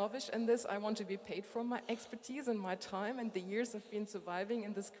and snobbish in this. I want to be paid for my expertise and my time and the years I've been surviving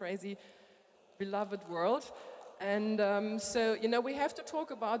in this crazy, beloved world. And so, you know, we have to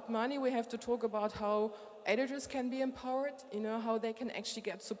talk about money. We have to talk about how editors can be empowered, you know, how they can actually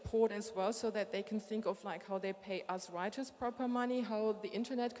get support as well, so that they can think of like how they pay us writers proper money, how the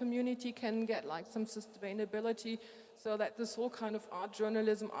internet community can get like some sustainability, so that this whole kind of art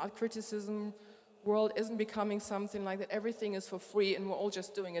journalism, art criticism world isn't becoming something like that everything is for free and we're all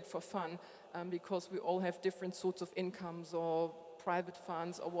just doing it for fun, because we all have different sorts of incomes or private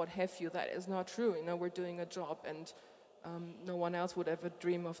funds or what have you. That is not true. You know, we're doing a job, and no one else would ever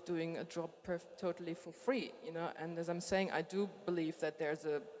dream of doing a job totally for free, you know. And as I'm saying, I do believe that there's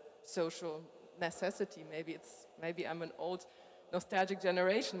a social necessity. Maybe I'm an old nostalgic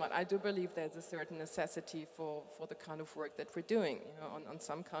generation, but I do believe there's a certain necessity for the kind of work that we're doing, you know, on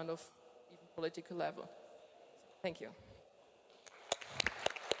some kind of even political level. Thank you.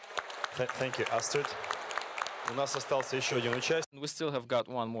 Thank you, Astrid. У нас остался еще один участник. We still have got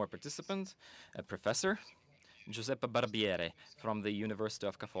one more participant, a professor, Giuseppe Barbiere from the University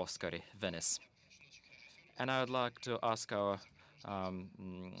of Ca' Foscari, Venice. And I would like to ask our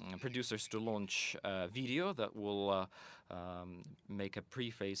producers to launch a video that will make a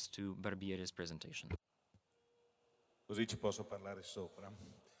preface to Barbiere's presentation. Così ci posso parlare sopra.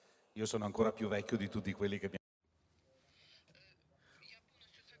 Io sono ancora più vecchio di tutti quelli che abbiamo.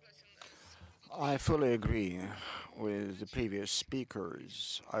 I fully agree with the previous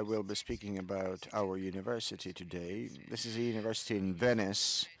speakers. I will be speaking about our university today. This is a university in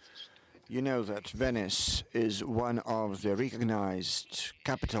Venice. You know that Venice is one of the recognized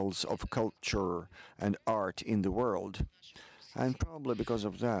capitals of culture and art in the world. And probably because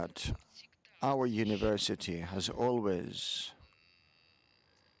of that, our university has always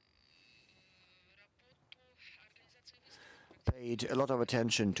paid a lot of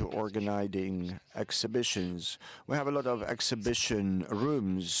attention to organizing exhibitions. We have a lot of exhibition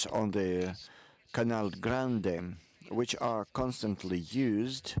rooms on the Canal Grande, which are constantly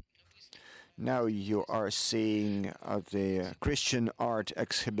used. Now you are seeing the Christian art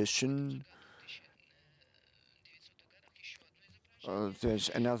exhibition.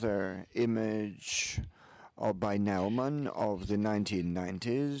 There's another image by Naumann of the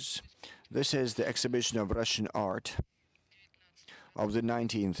 1990s. This is the exhibition of Russian art of the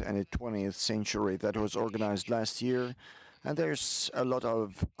 19th and the 20th century that was organized last year. And there's a lot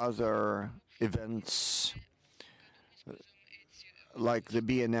of other events like the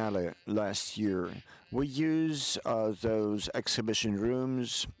Biennale last year. We use those exhibition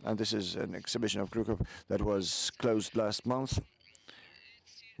rooms, and this is an exhibition of Krukov that was closed last month.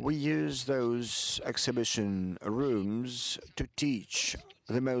 We use those exhibition rooms to teach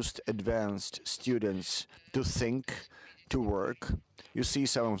the most advanced students to think, to work. You see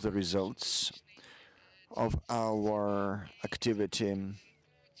some of the results of our activity.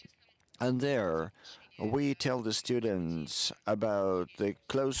 And there, we tell the students about the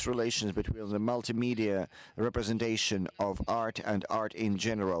close relations between the multimedia representation of art and art in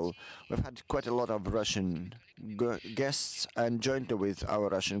general. We've had quite a lot of Russian guests, and jointly with our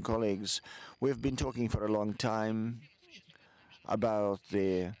Russian colleagues, we've been talking for a long time about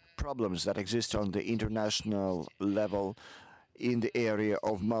the problems that exist on the international level in the area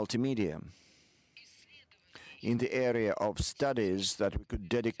of multimedia, in the area of studies that we could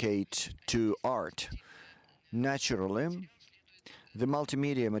dedicate to art. Naturally, the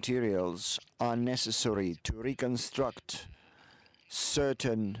multimedia materials are necessary to reconstruct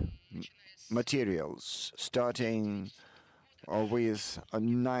certain materials, starting with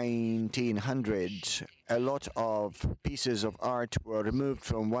 1900. A lot of pieces of art were removed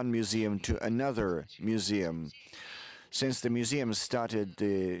from one museum to another museum since the museum started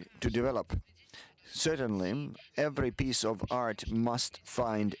to develop. Certainly, every piece of art must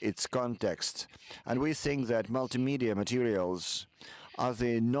find its context, and we think that multimedia materials are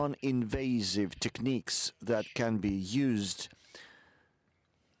the non-invasive techniques that can be used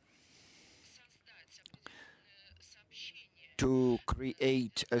to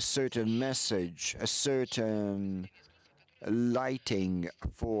create a certain message, a certain lighting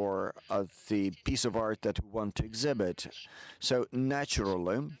for the piece of art that we want to exhibit. So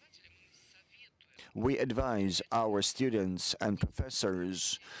naturally, we advise our students and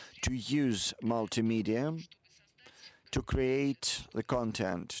professors to use multimedia to create the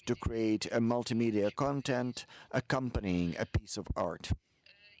content, to create a multimedia content accompanying a piece of art,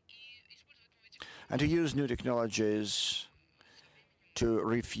 and to use new technologies to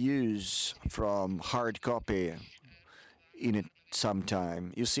refuse from hard copy in it some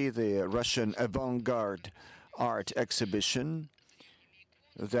time. You see the Russian avant-garde art exhibition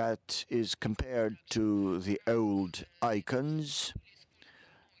that is compared to the old icons.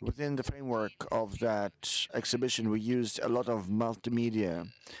 Within the framework of that exhibition, we used a lot of multimedia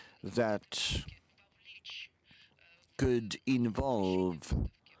that could involve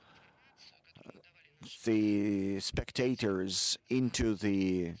the spectators into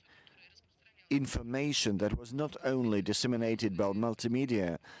the information that was not only disseminated by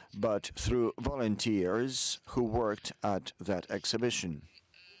multimedia, but through volunteers who worked at that exhibition,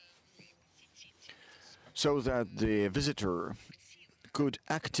 so that the visitor could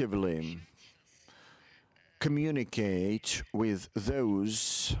actively communicate with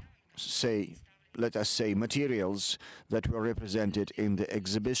those, let us say, materials that were represented in the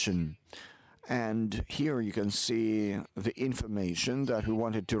exhibition. And here you can see the information that we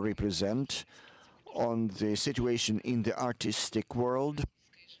wanted to represent on the situation in the artistic world.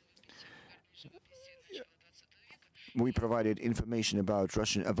 We provided information about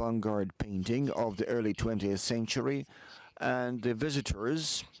Russian avant-garde painting of the early 20th century, and the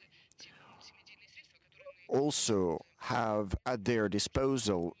visitors also have at their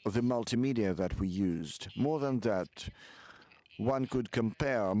disposal the multimedia that we used. More than that, one could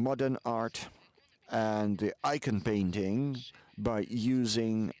compare modern art and the icon painting by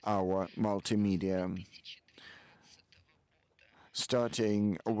using our multimedia.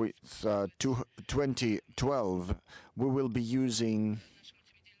 Starting with 2012, we will be using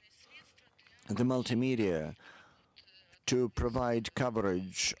the multimedia to provide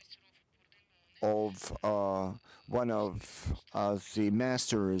coverage of one of the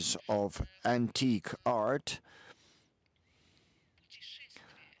masters of antique art,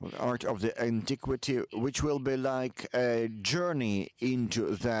 art of the antiquity, which will be like a journey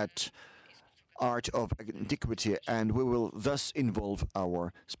into that art of antiquity, and we will thus involve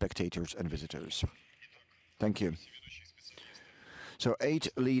our spectators and visitors. Thank you. So 8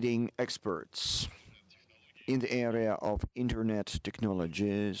 leading experts in the area of internet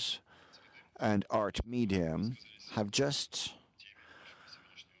technologies and art media have just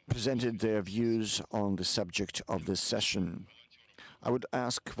presented their views on the subject of this session. I would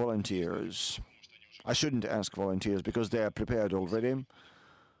ask volunteers. I shouldn't ask volunteers because they are prepared already.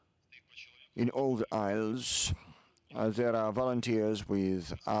 In all the aisles, there are volunteers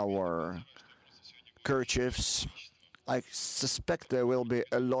with our kerchiefs. I suspect there will be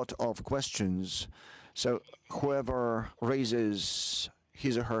a lot of questions, so whoever raises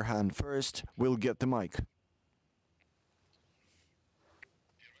his or her hand first will get the mic.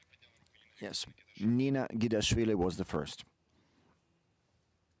 Yes, Nina Gidashvili was the first.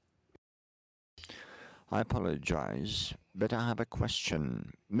 I apologize, but I have a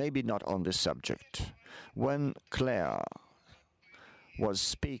question, maybe not on this subject. When Claire was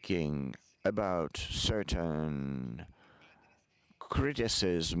speaking about certain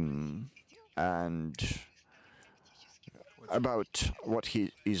criticism and about what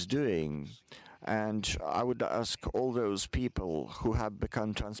he is doing, and I would ask all those people who have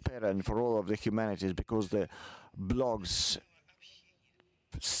become transparent for all of the humanities, because the blogs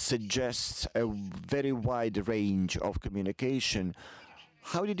suggests a very wide range of communication.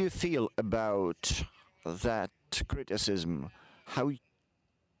 How did you feel about that criticism?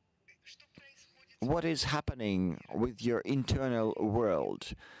 What is happening with your internal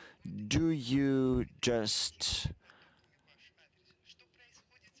world? Do you just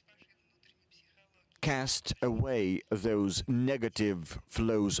cast away those negative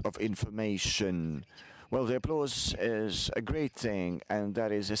flows of information? Well, the applause is a great thing, and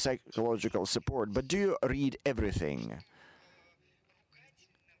that is a psychological support, but do you read everything?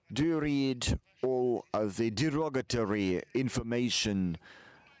 Do you read all the derogatory information?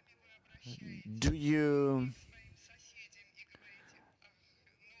 Do you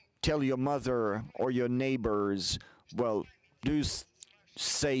tell your mother or your neighbors, well, do you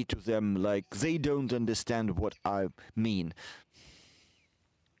say to them, like, they don't understand what I mean?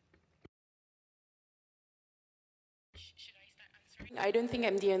 I don't think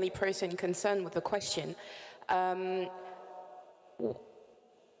I'm the only person concerned with the question. I'm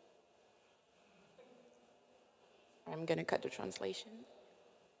going to cut the translation.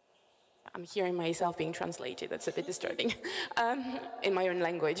 I'm hearing myself being translated. That's a bit disturbing in my own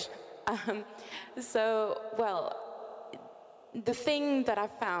language. The thing that I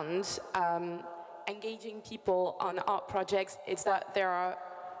found engaging people on art projects is that there are,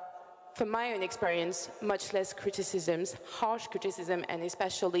 from my own experience, much less criticisms, harsh criticism, and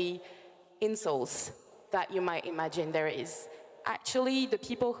especially insults that you might imagine there is. actually the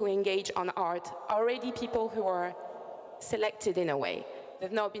people who engage on art are already people who are selected in a way.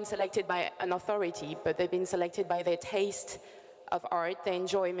 They've not been selected by an authority, but they've been selected by their taste of art, their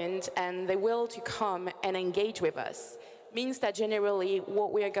enjoyment, and their will to come and engage with us. Means that generally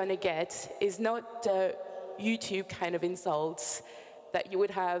what we are going to get is not the YouTube kind of insults that you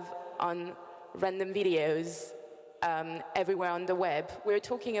would have on random videos everywhere on the web. We're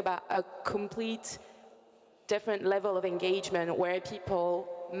talking about a complete different level of engagement where people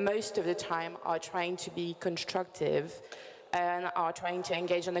most of the time are trying to be constructive and are trying to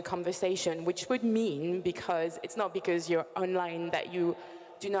engage in a conversation, which would mean, because it's not because you're online that you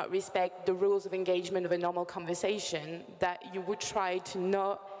do not respect the rules of engagement of a normal conversation, that you would try to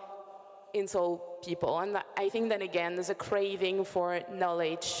not insult people. And I think that, again, there's a craving for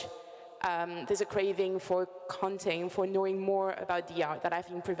knowledge. There's a craving for content, for knowing more about the art that I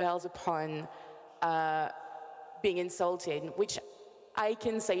think prevails upon being insulted, which I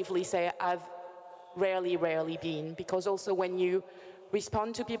can safely say I've rarely been, because also when you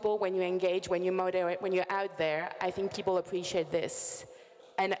respond to people, when you engage, when you moderate, when you're out there, I think people appreciate this.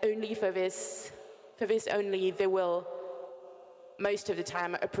 And only for this only, they will most of the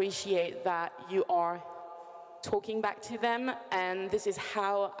time appreciate that you are talking back to them, and this is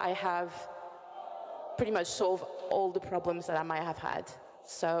how I have pretty much solved all the problems that I might have had.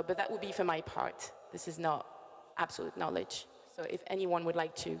 So, but that would be for my part. This is not absolute knowledge. So if anyone would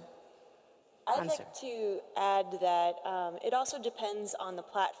like to I'd answer. like to add that it also depends on the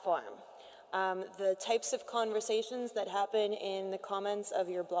platform. The types of conversations that happen in the comments of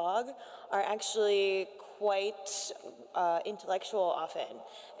your blog are actually quite intellectual often.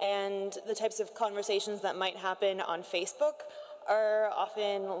 And the types of conversations that might happen on Facebook are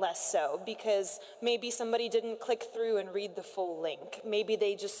often less so, because maybe somebody didn't click through and read the full link. Maybe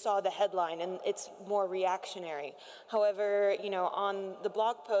they just saw the headline and it's more reactionary. However, you know, on the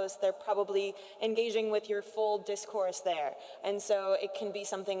blog post, they're probably engaging with your full discourse there. And so it can be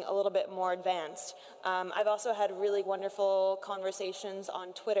something a little bit more advanced. I've also had really wonderful conversations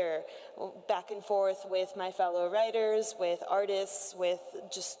on Twitter, back and forth with my fellow writers, with artists, with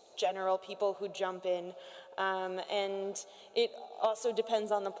just general people who jump in. And it also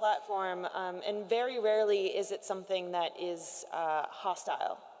depends on the platform, and very rarely is it something that is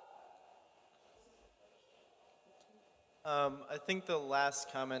hostile. I think the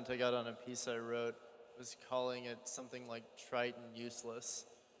last comment I got on a piece I wrote was calling it something like trite and useless.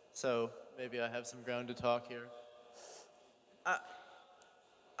 So maybe I have some ground to talk here.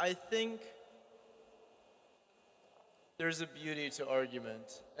 I think there's a beauty to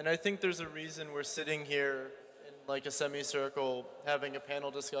argument. And I think there's a reason we're sitting here in like a semicircle having a panel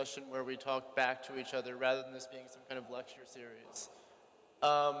discussion where we talk back to each other rather than this being some kind of lecture series.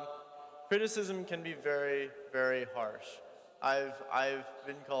 Criticism can be very, very harsh. I've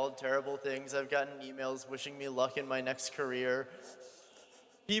been called terrible things. I've gotten emails wishing me luck in my next career.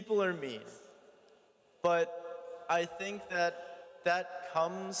 People are mean. But I think that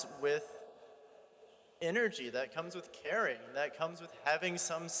comes with energy, that comes with caring, that comes with having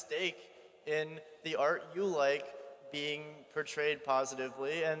some stake in the art you like being portrayed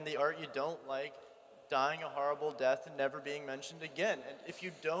positively and the art you don't like dying a horrible death and never being mentioned again. And if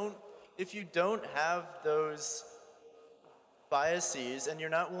you don't have those biases and you're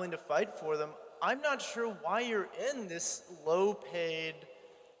not willing to fight for them, I'm not sure why you're in this low-paid,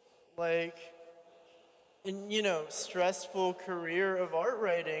 stressful career of art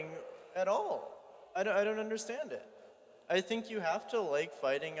writing at all. I don't understand it. I think you have to like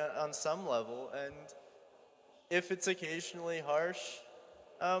fighting on some level, and if it's occasionally harsh,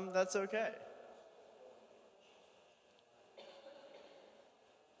 that's okay.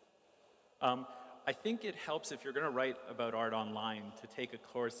 I think it helps if you're going to write about art online to take a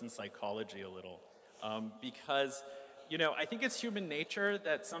course in psychology a little, because, you know, I think it's human nature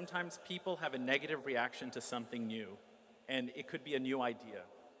that sometimes people have a negative reaction to something new, and it could be a new idea.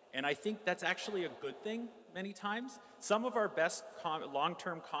 And I think that's actually a good thing many times. Some of our best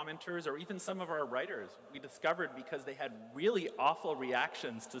long-term commenters, or even some of our writers, we discovered because they had really awful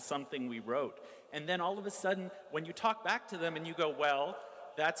reactions to something we wrote. And then all of a sudden, when you talk back to them and you go, well,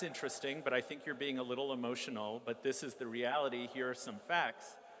 that's interesting, but I think you're being a little emotional, but this is the reality, here are some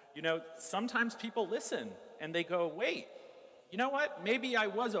facts. You know, sometimes people listen and they go, wait, you know what? Maybe I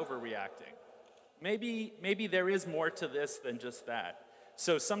was overreacting. Maybe there is more to this than just that.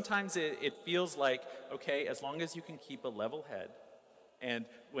 So sometimes it feels like, okay, as long as you can keep a level head, and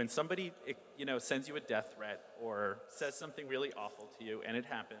when somebody, sends you a death threat or says something really awful to you, and it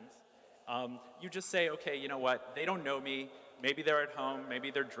happens, You just say, okay, you know what, they don't know me, maybe they're at home,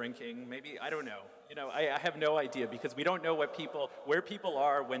 maybe they're drinking, maybe, I don't know. You know, I have no idea because we don't know where people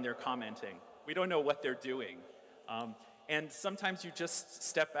are when they're commenting. We don't know what they're doing. And sometimes you just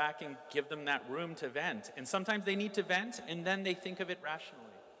step back and give them that room to vent. And sometimes they need to vent and then they think of it rationally.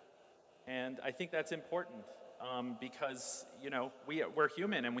 And I think that's important because, you know, we're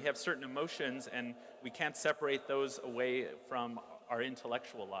human and we have certain emotions and we can't separate those away from our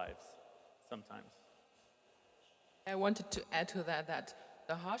intellectual lives sometimes. I wanted to add to that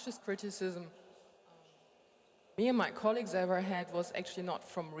the harshest criticism me and my colleagues ever had was actually not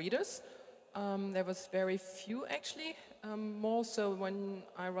from readers. There was very few actually, more so when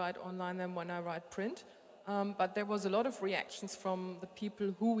I write online than when I write print. But there was a lot of reactions from the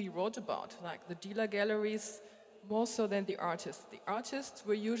people who we wrote about, like the dealer galleries, more so than the artists. The artists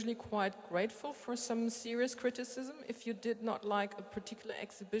were usually quite grateful for some serious criticism if you did not like a particular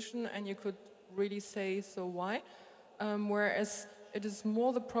exhibition and you could really say so why. Whereas it is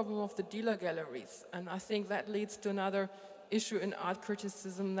more the problem of the dealer galleries. And I think that leads to another issue in art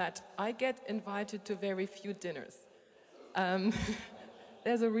criticism that I get invited to very few dinners.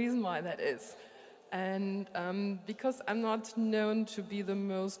 There's a reason why that is. And because I'm not known to be the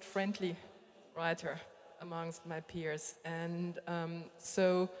most friendly writer amongst my peers. And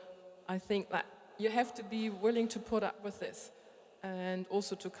so I think that you have to be willing to put up with this and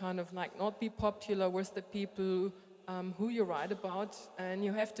also to kind of like not be popular with the people who you write about. And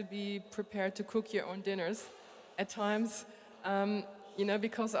you have to be prepared to cook your own dinners at times. You know,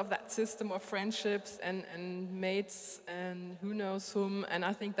 because of that system of friendships and mates and who knows whom. And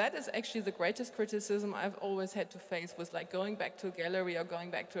I think that is actually the greatest criticism I've always had to face with like going back to a gallery or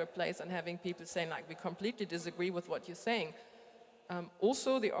going back to a place and having people saying like, we completely disagree with what you're saying.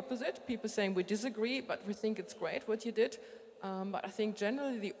 Also the opposite, people saying we disagree, but we think it's great what you did. But I think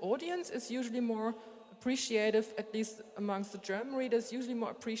generally the audience is usually more appreciative, at least amongst the German readers, usually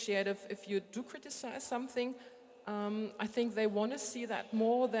more appreciative if you do criticize something. I think they want to see that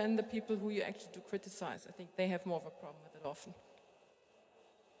more than the people who you actually do criticize. I think they have more of a problem with it often.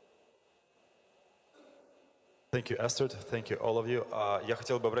 Thank you, Esther. Thank you, all of you. Я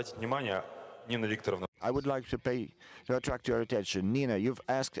хотел бы обратить внимание, Нина Викторовна. I would like to attract your attention. Nina, you've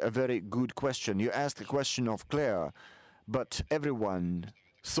asked a very good question. You asked a question of Claire, but everyone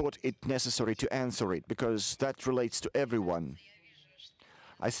thought it necessary to answer it because that relates to everyone.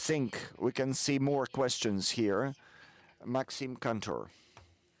 I think we can see more questions here. Maxim Kantor.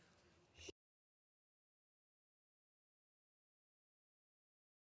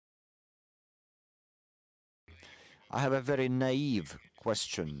 I have a very naive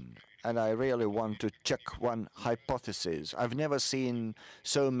question, and I really want to check one hypothesis. I've never seen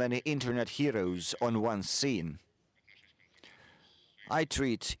so many internet heroes on one scene. I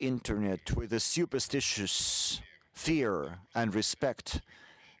treat internet with a superstitious fear and respect,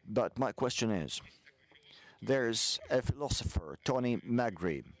 but my question is, there's a philosopher, Tony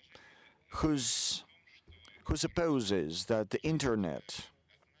Magri, who supposes that the internet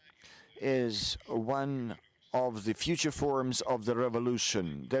is one of the future forms of the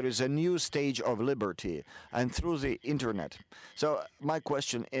revolution. There is a new stage of liberty, and through the internet. So my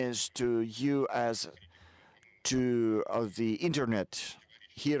question is to you as to the internet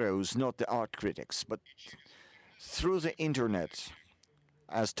heroes, not the art critics, but through the internet,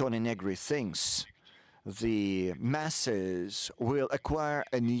 as Tony Negri thinks, the masses will acquire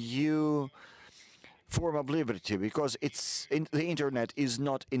a new form of liberty because the internet is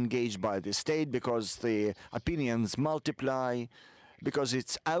not engaged by the state, because the opinions multiply, because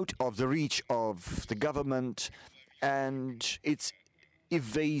it's out of the reach of the government, and it's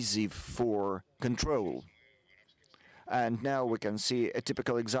evasive for control. And now we can see a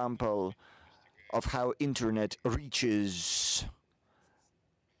typical example of how internet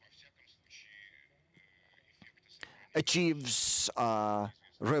achieves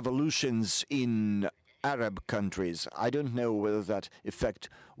revolutions in Arab countries. I don't know whether that effect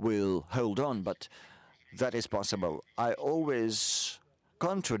will hold on, but that is possible. I always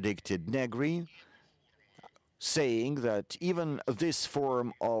contradicted Negri, saying that even this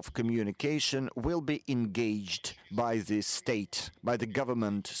form of communication will be engaged by the state, by the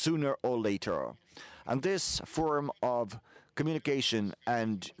government, sooner or later. And this form of communication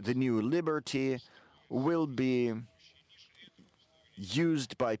and the new liberty will be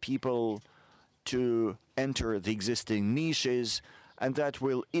used by people to enter the existing niches, and that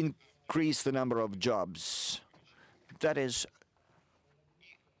will increase the number of jobs. That is,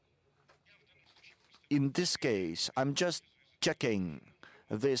 in this case, I'm just checking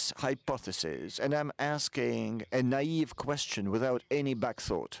this hypothesis, and I'm asking a naive question without any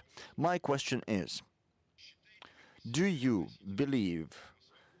backthought. My question is, do you believe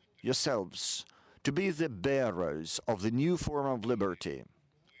yourselves to be the bearers of the new form of liberty,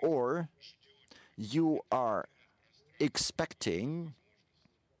 or you are expecting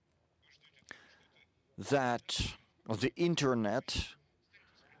that the internet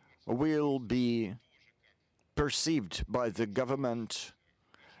will be perceived by the government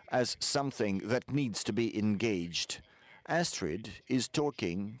as something that needs to be engaged? Astrid is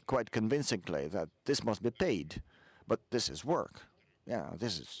talking quite convincingly that this must be paid, but this is work. Yeah,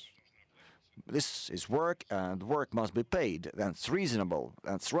 this is work, and work must be paid. That's reasonable.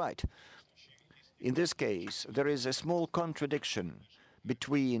 That's right. In this case, there is a small contradiction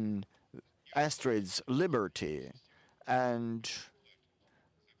between Astrid's liberty and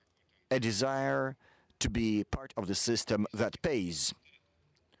a desire to be part of the system that pays.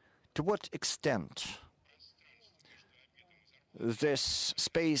 To what extent this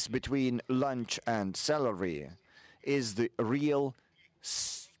space between lunch and salary is the real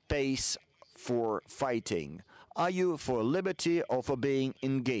space for fighting? Are you for liberty or for being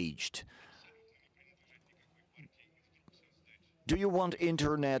engaged? Do you want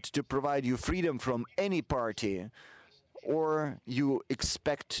internet to provide you freedom from any party, or you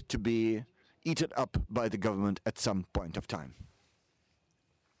expect to be eaten up by the government at some point of time?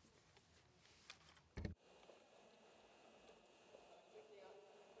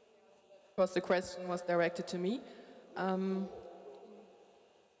 Because the question was directed to me.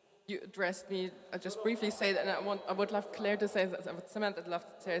 You addressed me. I just briefly say that, and I would love Claire to say, Samantha would love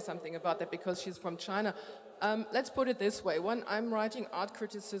to say something about that because she's from China. Let's put it this way. When I'm writing art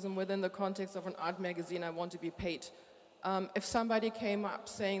criticism within the context of an art magazine, I want to be paid. If somebody came up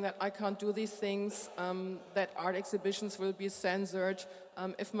saying that I can't do these things, that art exhibitions will be censored,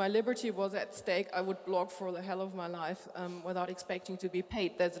 if my liberty was at stake, I would blog for the hell of my life without expecting to be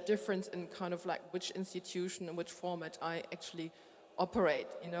paid. There's a difference in kind of like which institution and which format I actually operate.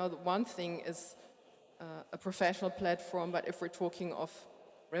 You know, the one thing is a professional platform, but if we're talking of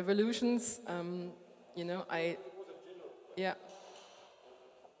revolutions, you know, yeah.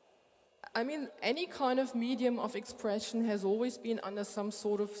 I mean, any kind of medium of expression has always been under some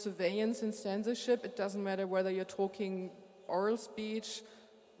sort of surveillance and censorship. It doesn't matter whether you're talking oral speech,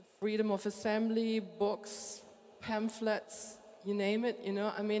 freedom of assembly, books, pamphlets, you name it, you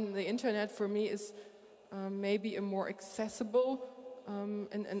know. I mean, the internet for me is maybe a more accessible,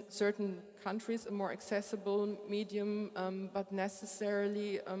 in certain countries, a more accessible medium, but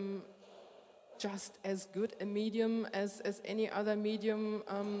necessarily just as good a medium as any other medium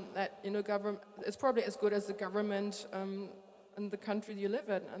that, you know, it's probably as good as the government in the country you live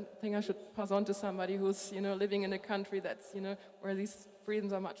in. I think I should pass on to somebody who's, you know, living in a country that's, you know, where these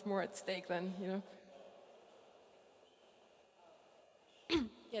freedoms are much more at stake than, you know.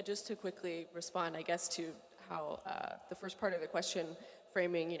 Yeah, just to quickly respond, I guess, to how the first part of the question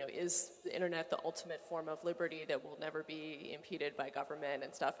framing, you know, is the internet the ultimate form of liberty that will never be impeded by government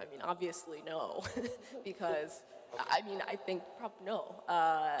and stuff? I mean, obviously no, because, I mean, I think probably no,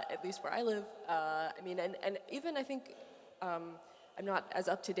 at least where I live. I mean, and even I think I'm not as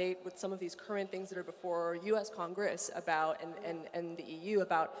up to date with some of these current things that are before U.S. Congress about, and the EU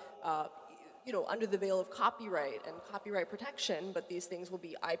about, you know, under the veil of copyright and copyright protection, but these things will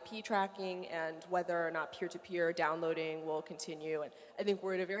be IP tracking and whether or not peer-to-peer downloading will continue. And I think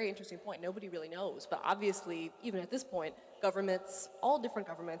we're at a very interesting point. Nobody really knows, but obviously, even at this point, governments, all different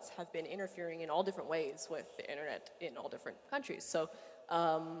governments have been interfering in all different ways with the internet in all different countries. So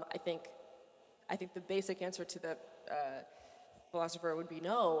I think the basic answer to the philosopher would be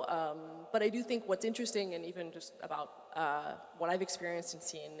no, but I do think what's interesting, and even just about what I've experienced and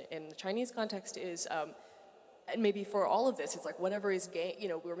seen in the Chinese context is, and maybe for all of this, it's like whatever is you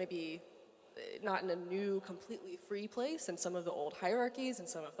know, we're maybe not in a new, completely free place, and some of the old hierarchies and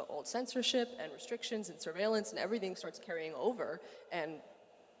some of the old censorship and restrictions and surveillance and everything starts carrying over and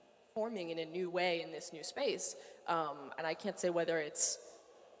forming in a new way in this new space. And I can't say whether it's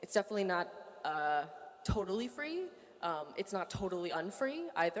definitely not totally free. It's not totally unfree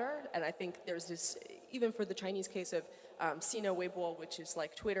either, and I think there's this, even for the Chinese case of Sina Weibo, which is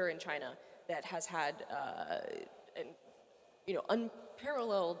like Twitter in China, that has had an, you know,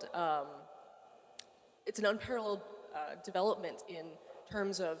 unparalleled, it's an unparalleled development in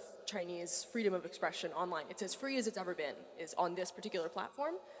terms of Chinese freedom of expression online. It's as free as it's ever been, is on this particular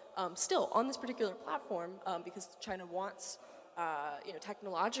platform. Still on this particular platform, because China wants, you know,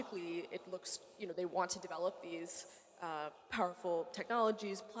 technologically, it looks, you know, they want to develop these powerful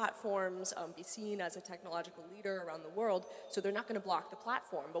technologies, platforms, be seen as a technological leader around the world. So they're not going to block the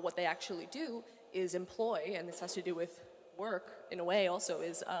platform, but what they actually do is employ, and this has to do with work in a way also,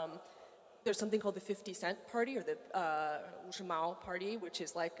 is there's something called the 50 Cent Party, or the 50毛 Party, which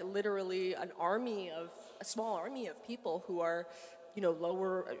is like literally a small army of people who are,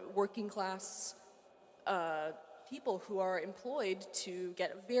 lower working class people who are employed to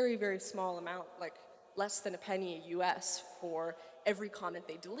get a very, very small amount, like less than a penny US for every comment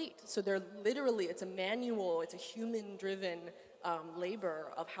they delete. So they're literally, it's a manual, it's a human-driven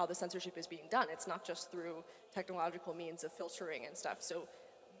labor of how the censorship is being done. It's not just through technological means of filtering and stuff. So,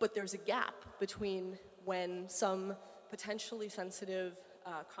 but there's a gap between when some potentially sensitive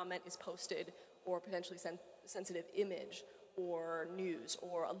comment is posted, or potentially sensitive image, or news,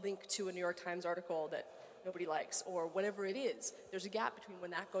 or a link to a New York Times article that nobody likes, or whatever it is. There's a gap between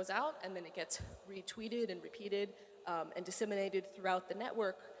when that goes out and then it gets retweeted and repeated and disseminated throughout the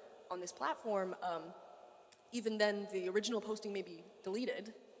network on this platform. Even then, the original posting may be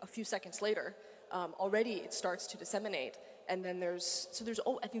deleted a few seconds later. Already it starts to disseminate. And then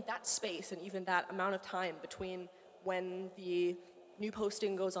I think that space and even that amount of time between when the new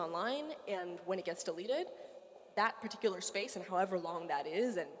posting goes online and when it gets deleted, that particular space, and however long that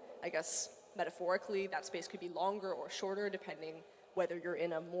is, and I guess metaphorically, that space could be longer or shorter depending whether you're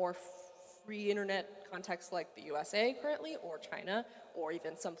in a more free internet context like the USA currently, or China, or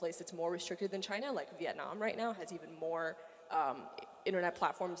even someplace that's more restricted than China, like Vietnam right now has even more internet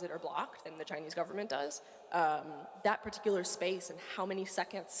platforms that are blocked than the Chinese government does. That particular space and how many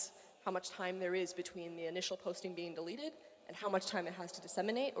seconds, how much time there is between the initial posting being deleted and how much time it has to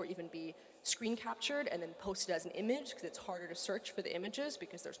disseminate or even be screen captured and then posted as an image, because it's harder to search for the images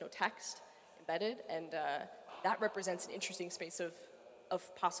because there's no text embedded, and that represents an interesting space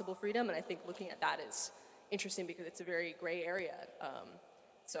of possible freedom, and I think looking at that is interesting because it's a very gray area.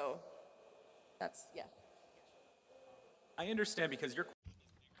 So that's, yeah. I understand, because you're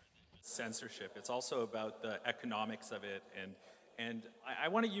censorship. It's also about the economics of it, and I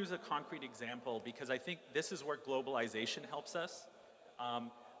want to use a concrete example because I think this is where globalization helps us.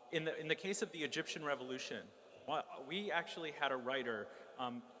 In the case of the Egyptian revolution, we actually had a writer,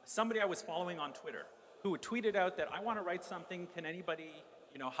 somebody I was following on Twitter, who tweeted out that I want to write something, can anybody,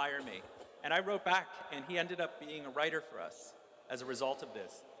 hire me? And I wrote back, and he ended up being a writer for us as a result of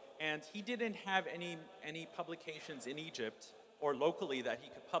this. And he didn't have any publications in Egypt or locally that he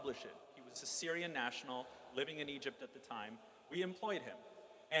could publish it. He was a Syrian national living in Egypt at the time. We employed him.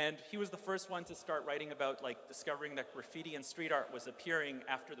 And he was the first one to start writing about discovering that graffiti and street art was appearing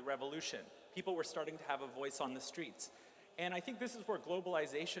after the revolution. People were starting to have a voice on the streets. And I think this is where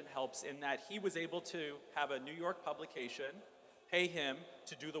globalization helps, in that he was able to have a New York publication pay him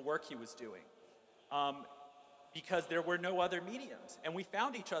to do the work he was doing. Because there were no other mediums. And we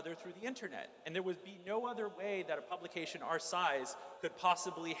found each other through the internet. And there would be no other way that a publication our size could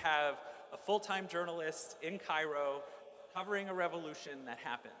possibly have a full-time journalist in Cairo covering a revolution that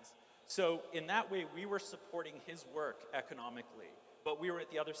happens. So in that way, we were supporting his work economically, but we were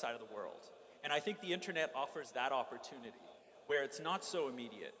at the other side of the world. And I think the internet offers that opportunity, where it's not so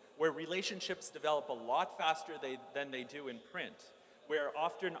immediate, where relationships develop a lot faster than they do in print, where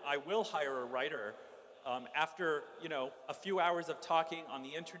often I will hire a writer after a few hours of talking on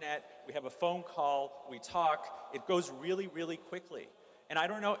the internet. We have a phone call, we talk, it goes really, really quickly. And I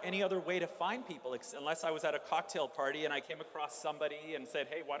don't know any other way to find people unless I was at a cocktail party and I came across somebody and said,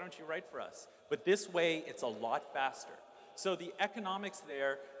 hey, why don't you write for us? But this way, it's a lot faster. So the economics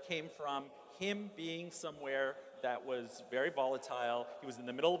there came from him being somewhere that was very volatile. He was in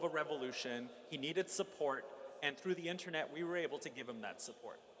the middle of a revolution. He needed support. And through the internet, we were able to give him that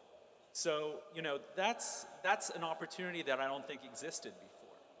support. So, that's an opportunity that I don't think existed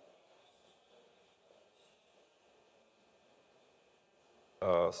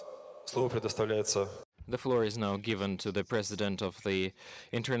before. Слово предоставляется. The floor is now given to the president of the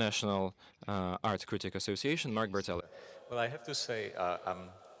International Art Critic Association, Mark Berteller. Well, I have to say, I'm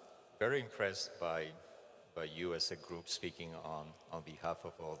very impressed by you as a group speaking on behalf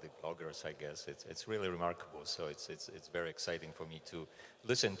of all the bloggers, I guess. It's really remarkable, so it's very exciting for me to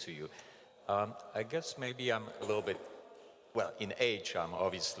listen to you. I guess maybe I'm a little bit, well, in age, I'm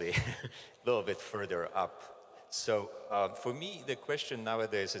obviously a little bit further up. So for me, the question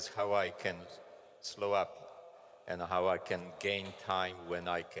nowadays is how I can slow up and how I can gain time when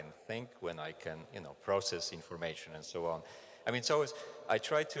I can think, when I can, process information and so on. I mean, so I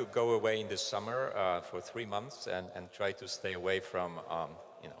try to go away in the summer for 3 months and try to stay away from,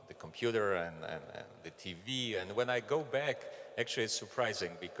 the computer and the TV. And when I go back, actually it's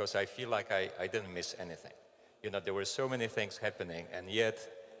surprising because I feel like I didn't miss anything. there were so many things happening, and yet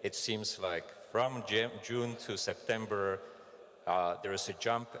it seems like from June to September, there is a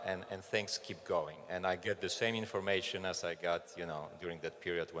jump and things keep going. And I get the same information as I got, during that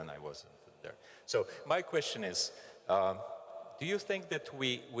period when I wasn't there. So my question is, do you think that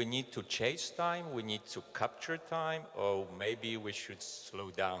we need to chase time, we need to capture time, or maybe we should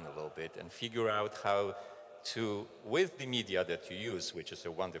slow down a little bit and figure out how to, with the media that you use, which is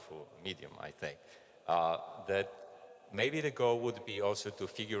a wonderful medium, I think, that maybe the goal would be also to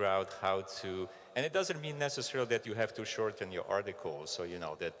figure out how to, and it doesn't mean necessarily that you have to shorten your article, so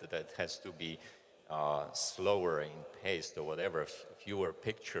that has to be slower in pace or whatever, fewer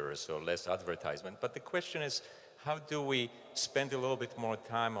pictures or less advertisement. But the question is, how do we spend a little bit more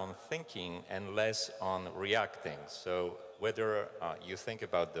time on thinking and less on reacting? So whether you think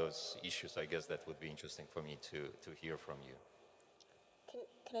about those issues, I guess that would be interesting for me to hear from you.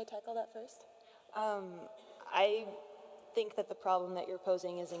 Can I tackle that first? I think that the problem that you're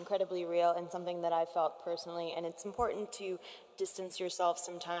posing is incredibly real and something that I felt personally, and it's important to distance yourself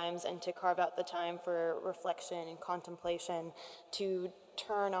sometimes and to carve out the time for reflection and contemplation, to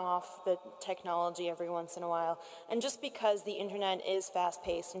turn off the technology every once in a while. And just because the internet is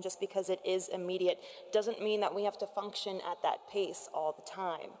fast-paced and just because it is immediate doesn't mean that we have to function at that pace all the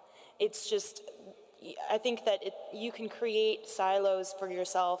time. It's just, I think that you can create silos for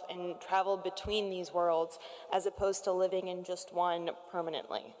yourself and travel between these worlds as opposed to living in just one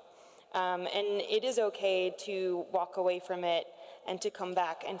permanently. And it is okay to walk away from it and to come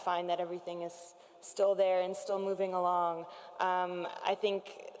back and find that everything is still there and still moving along. I think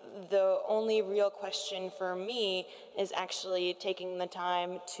the only real question for me is actually taking the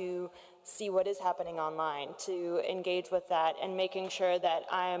time to see what is happening online, to engage with that, and making sure that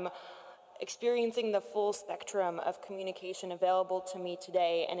I'm experiencing the full spectrum of communication available to me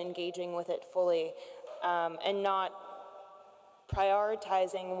today and engaging with it fully, and not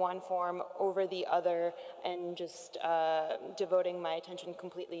prioritizing one form over the other and just devoting my attention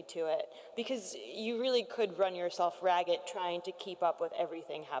completely to it. Because you really could run yourself ragged trying to keep up with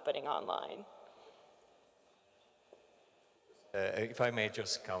everything happening online. If I may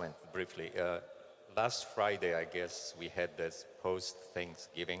just comment briefly. Last Friday, I guess, we had this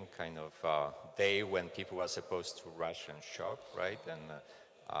post-Thanksgiving kind of day when people were supposed to rush and shop, right? And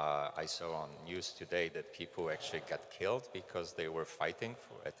I saw on news today that people actually got killed because they were fighting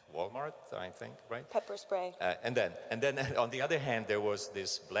at Walmart, I think, right? Pepper spray. And then on the other hand, there was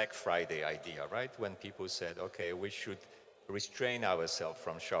this Black Friday idea, right? When people said, okay, we should restrain ourselves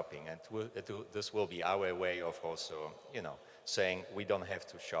from shopping, and this will be our way of also, saying we don't have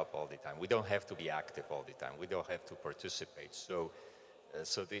to shop all the time. We don't have to be active all the time. We don't have to participate. So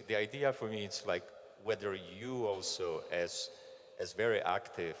the idea for me is like whether you also, as very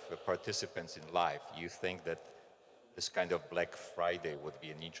active participants in life, you think that this kind of Black Friday would be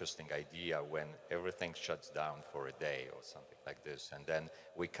an interesting idea when everything shuts down for a day or something like this, and then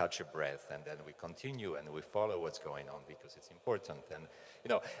we catch a breath, and then we continue and we follow what's going on because it's important. And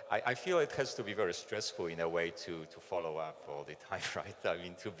I feel it has to be very stressful in a way to follow up all the time, right? I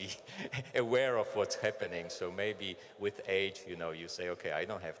mean, to be aware of what's happening. So maybe with age, you say, okay, I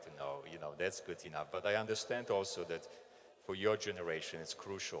don't have to know, that's good enough. But I understand also that for your generation, it's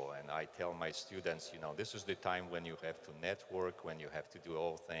crucial. And I tell my students, this is the time when you have to network, when you have to do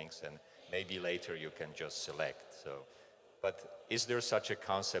all things, and maybe later you can just select. So, but is there such a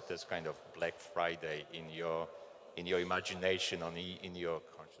concept as kind of Black Friday in your imagination, in your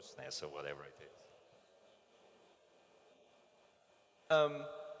consciousness, or whatever it is?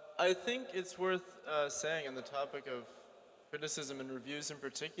 I think it's worth saying on the topic of criticism and reviews in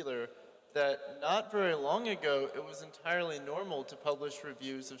particular, that not very long ago, it was entirely normal to publish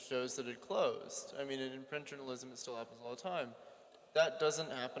reviews of shows that had closed. I mean, in print journalism, it still happens all the time. That doesn't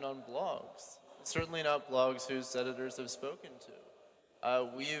happen on blogs. Certainly not blogs whose editors have spoken to.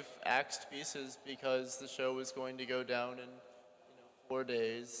 We've axed pieces because the show was going to go down in 4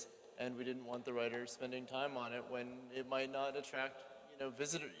 days, and we didn't want the writer spending time on it when it might not attract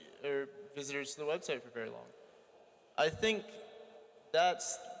visitors to the website for very long. I think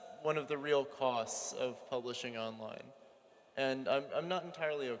that's one of the real costs of publishing online. And I'm not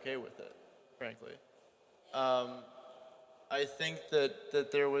entirely okay with it, frankly. I think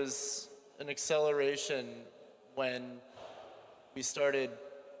that there was an acceleration when we started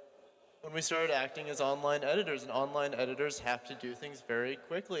acting as online editors, and online editors have to do things very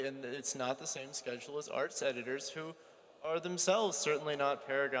quickly, and it's not the same schedule as arts editors who are themselves certainly not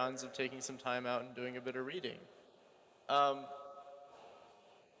paragons of taking some time out and doing a bit of reading.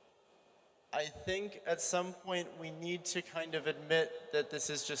 I think at some point we need to kind of admit that this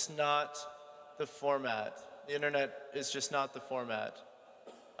is just not the format the internet is just not the format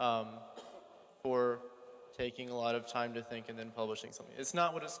for taking a lot of time to think and then publishing something. It's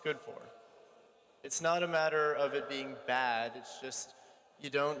not what it's good for. It's not a matter of it being bad, it's just you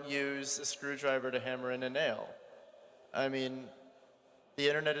don't use a screwdriver to hammer in a nail. I mean, the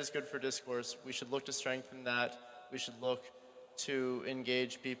internet is good for discourse. We should look to strengthen that. We should look to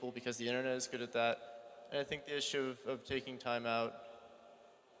engage people because the internet is good at that. And I think the issue of taking time out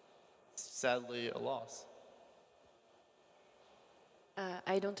is sadly a loss.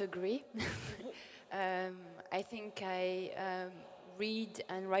 I don't agree. I think I read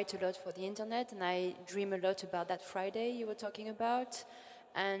and write a lot for the internet, and I dream a lot about that Friday you were talking about.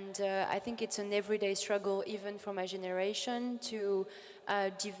 And I think it's an everyday struggle, even for my generation, to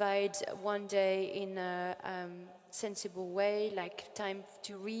divide one day in a sensible way, like time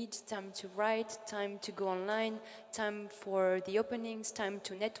to read, time to write, time to go online, time for the openings, time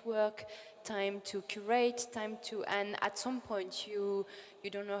to network, time to curate, time to, and at some point you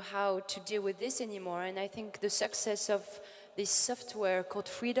don't know how to deal with this anymore. And I think the success of this software called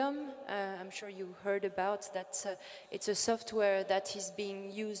Freedom, I'm sure you heard about that. It's a software that is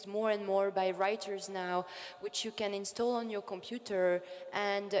being used more and more by writers now, which you can install on your computer,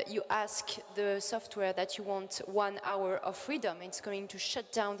 and you ask the software that you want 1 hour of freedom. It's going to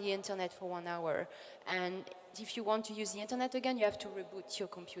shut down the internet for 1 hour. And if you want to use the internet again, you have to reboot your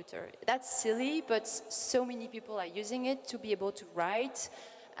computer. That's silly, but so many people are using it to be able to write.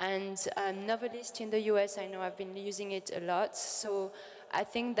 And novelists in the US, I know I've been using it a lot. So I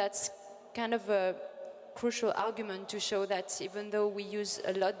think that's kind of a crucial argument to show that even though we use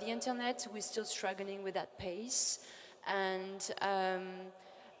a lot the internet, we're still struggling with that pace. And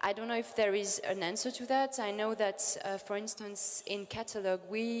I don't know if there is an answer to that. I know that, for instance, in Catalog,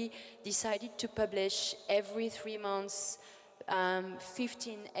 we decided to publish every 3 months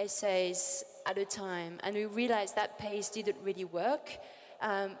 15 essays at a time. And we realized that pace didn't really work.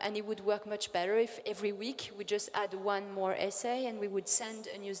 And it would work much better if every week we just add 1 more essay and we would send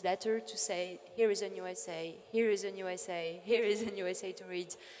a newsletter to say, here is a new essay, here is a new essay, here is a new essay to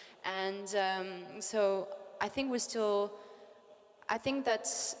read. And so I think I think that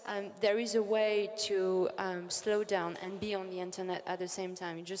there is a way to slow down and be on the internet at the same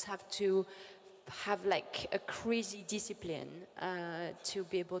time. You just have to have like a crazy discipline to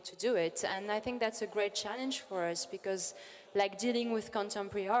be able to do it. And I think that's a great challenge for us because like dealing with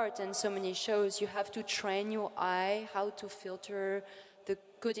contemporary art and so many shows, you have to train your eye how to filter the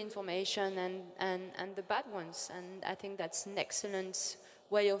good information and the bad ones. And I think that's an excellent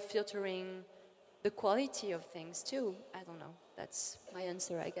way of filtering the quality of things too. I don't know. That's my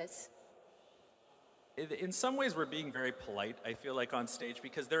answer, I guess. In some ways, we're being very polite, I feel like, on stage,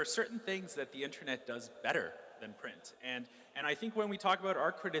 because there are certain things that the internet does better than print. And I think when we talk about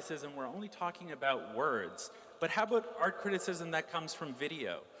art criticism, we're only talking about words. But how about art criticism that comes from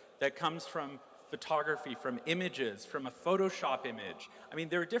video, that comes from photography, from images, from a Photoshop image? I mean,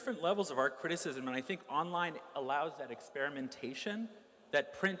 there are different levels of art criticism, and I think online allows that experimentation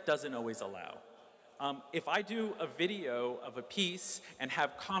that print doesn't always allow. If I do a video of a piece and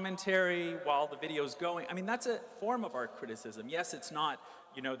have commentary while the video's going, I mean, that's a form of art criticism. Yes, it's not,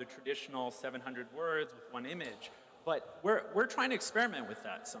 you know, the traditional 700 words with 1 image, but we're trying to experiment with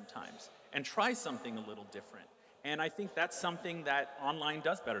that sometimes and try something a little different. And I think that's something that online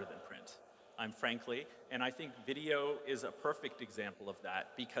does better than print, frankly. And I think video is a perfect example of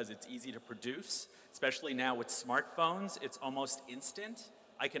that because it's easy to produce, especially now with smartphones. It's almost instant.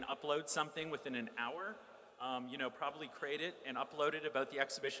 I can upload something within an hour, you know, probably create it and upload it about the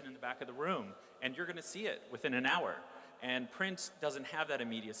exhibition in the back of the room, and you're going to see it within an hour. And print doesn't have that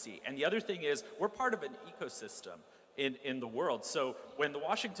immediacy. And the other thing is, we're part of an ecosystem in the world. So when the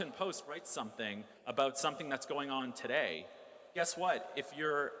Washington Post writes something about something that's going on today, guess what? If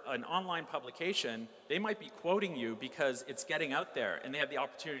you're an online publication, they might be quoting you because it's getting out there and they have the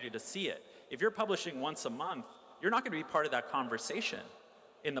opportunity to see it. If you're publishing once a month, you're not going to be part of that conversation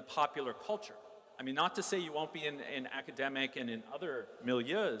in the popular culture. I mean, not to say you won't be in academic and in other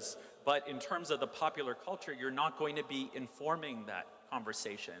milieus, but in terms of the popular culture, you're not going to be informing that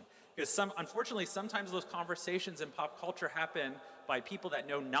conversation. Because unfortunately, sometimes those conversations in pop culture happen by people that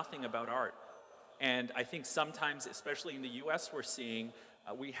know nothing about art. And I think sometimes, especially in the US, we're seeing,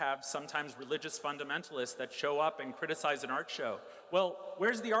 we have sometimes religious fundamentalists that show up and criticize an art show. Well,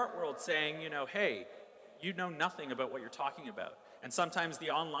 where's the art world saying, you know, hey, you know nothing about what you're talking about? And sometimes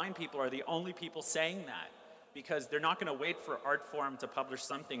the online people are the only people saying that because they're not going to wait for Artforum to publish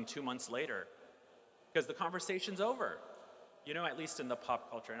something 2 months later because the conversation's over, you know, at least in the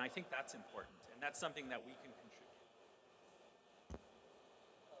pop culture. And I think that's important, and that's something that we can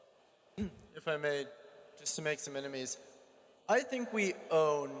contribute. If I may just to make some enemies. I think we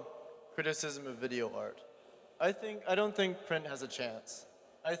own criticism of video art. I don't think print has a chance.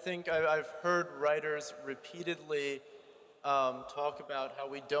 I think I've heard writers repeatedly talk about how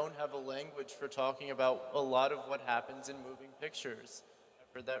we don't have a language for talking about a lot of what happens in moving pictures.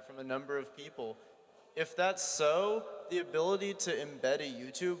 I've heard that from a number of people. If that's so, the ability to embed a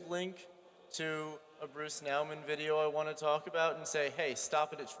YouTube link to a Bruce Nauman video I want to talk about and say, hey,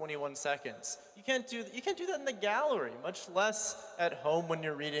 stop it at 21 seconds. You can't do that in the gallery, much less at home when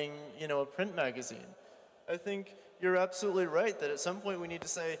you're reading, a print magazine. I think you're absolutely right that at some point we need to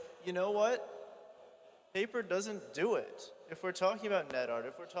say, you know what? Paper doesn't do it. If we're talking about net art,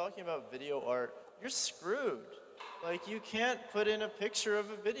 if we're talking about video art, you're screwed. Like, you can't put in a picture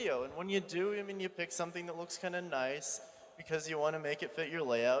of a video, and when you do, you pick something that looks kind of nice because you want to make it fit your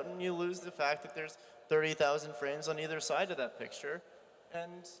layout, and you lose the fact that there's 30,000 frames on either side of that picture,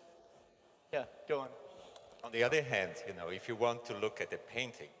 and yeah, go on. On the other hand, if you want to look at the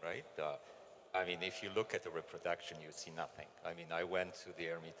painting, right? If you look at the reproduction, you see nothing. I went to the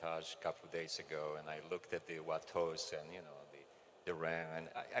Hermitage a couple of days ago, and I looked at the Watteaus and, the Rhin,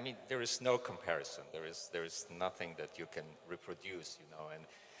 and there is no comparison. There is nothing that you can reproduce, and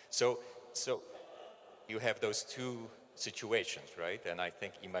so you have those two situations, right? And I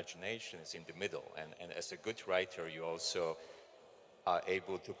think imagination is in the middle, and as a good writer, you also are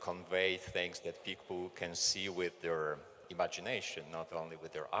able to convey things that people can see with their imagination, not only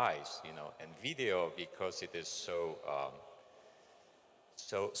with their eyes, and video, because it is so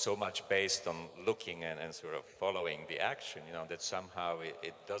much based on looking and sort of following the action, that somehow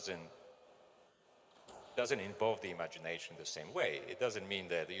it doesn't involve the imagination the same way. It doesn't mean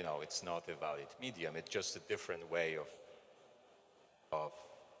that, it's not a valid medium. It's just a different way of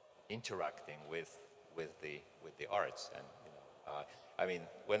interacting with the arts. And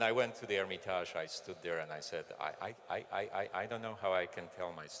when I went to the Hermitage, I stood there and I said, I don't know how I can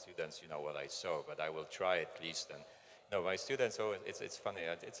tell my students, what I saw, but I will try at least. And my students, it's funny,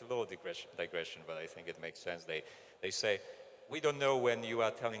 it's a little digression, but I think it makes sense. They say, we don't know when you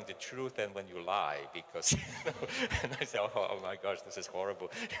are telling the truth and when you lie, because, and I say, oh my gosh, this is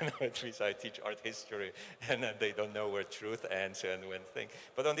horrible. At least I teach art history, and they don't know where truth ends and when things.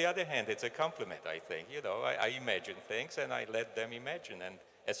 But on the other hand, it's a compliment, I think. I imagine things, and I let them imagine. And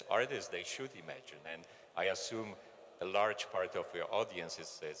as artists, they should imagine. And I assume a large part of your audience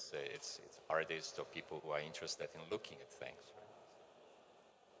is it's artists or people who are interested in looking at things.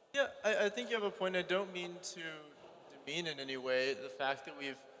 Right? Yeah, I think you have a point. I don't mean to demean in any way the fact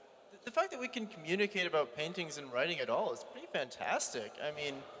that we can communicate about paintings and writing at all is pretty fantastic.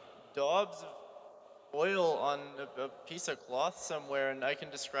 Daubs of oil on a piece of cloth somewhere, and I can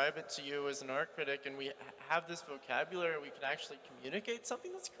describe it to you as an art critic, and we have this vocabulary, we can actually communicate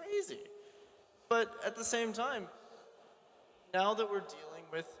something. That's crazy. But at the same time, now that we're dealing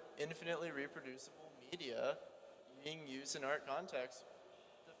with infinitely reproducible media being used in art context,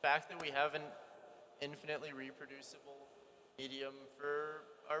 the fact that we have an infinitely reproducible medium for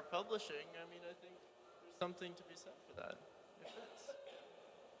our publishing, I think there's something to be said for that. It fits.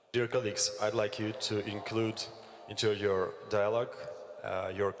 Dear colleagues, I'd like you to include into your dialogue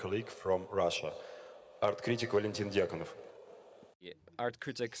your colleague from Russia, art critic Valentin Dyakonov. Yeah, art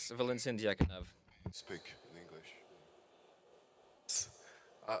critics Valentin Dyakonov. Speak in English.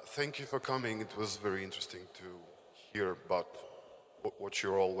 Thank you for coming. It was very interesting to hear about what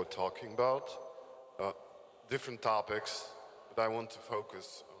you all were talking about. Different topics, but I want to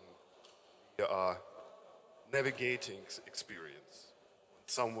focus on the navigating experience. When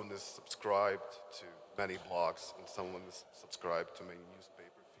someone is subscribed to many blogs and someone is subscribed to many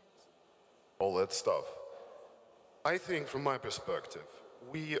newspaper feeds, all that stuff. I think from my perspective,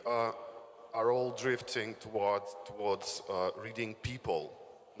 we are all drifting towards reading people,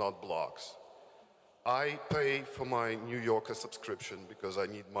 not blogs. I pay for my New Yorker subscription because I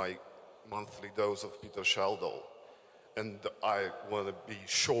need my monthly dose of Peter Schaldol, and I want to be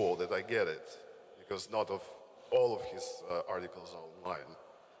sure that I get it, because not of all of his articles are online.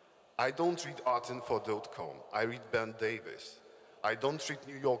 I don't read artinfo.com. I read Ben Davis. I don't read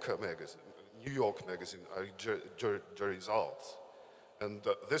New York Magazine. I read Jerry Zaltz. And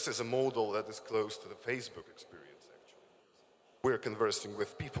this is a model that is close to the Facebook experience, actually. We're conversing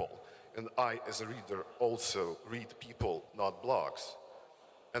with people, and I, as a reader, also read people, not blogs.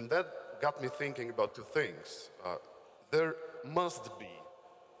 And that got me thinking about two things. There must be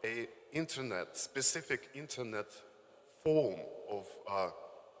a specific internet form of,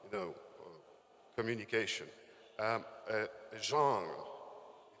 communication, a genre,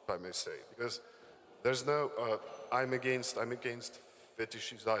 if I may say, because there's no. I'm against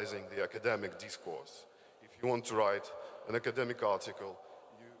fetishizing the academic discourse. you want to write an academic article,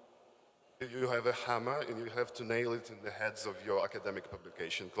 you have a hammer and you have to nail it in the heads of your academic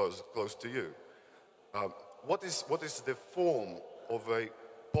publication close to you. What is the form of a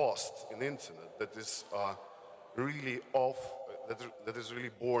post in the internet that is really that is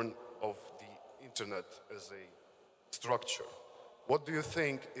really born of the internet as a structure? What do you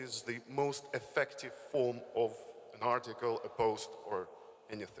think is the most effective form of an article, a post, or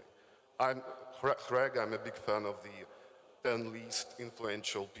anything? Greg, I'm a big fan of the 10 least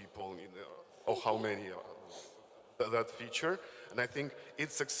influential people in how many that feature, and I think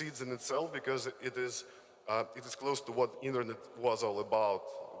it succeeds in itself because it is close to what internet was all about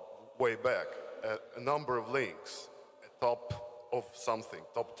way back. A number of links, a top of something,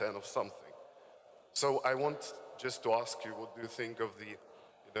 top 10 of something. So I want just to ask you, what do you think of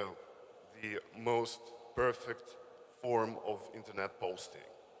the most perfect form of internet posting?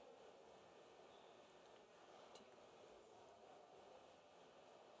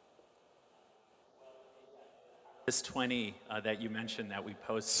 20 that you mentioned that we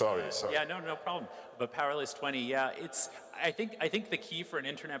post. Sorry. Yeah, no problem. But Powerless 20, yeah, I think the key for an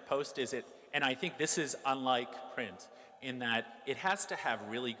internet post is and I think this is unlike print in that it has to have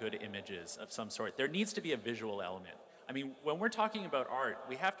really good images of some sort. There needs to be a visual element. I mean, when we're talking about art,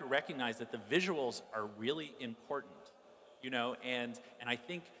 we have to recognize that the visuals are really important, and I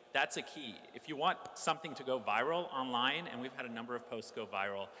think that's a key. If you want something to go viral online, and we've had a number of posts go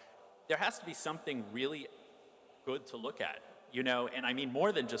viral, there has to be something really good to look at, and I mean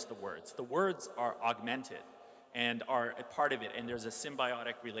more than just the words. The words are augmented and are a part of it, and there's a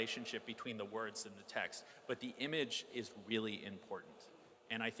symbiotic relationship between the words and the text, but the image is really important.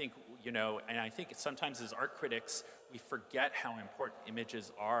 And I think, sometimes as art critics, we forget how important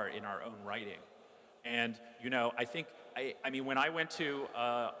images are in our own writing. And, I mean, when I went to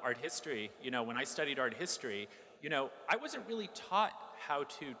art history, when I studied art history, I wasn't really taught how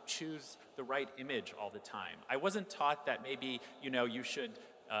to choose the right image all the time. I wasn't taught that maybe, you should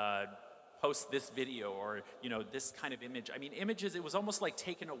post this video or, this kind of image. I mean, images, it was almost like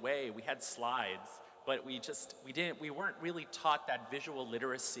taken away. We had slides, but we weren't really taught that visual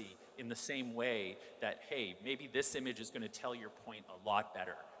literacy in the same way that, hey, maybe this image is going to tell your point a lot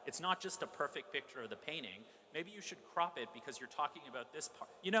better. It's not just a perfect picture of the painting. Maybe you should crop it because you're talking about this part.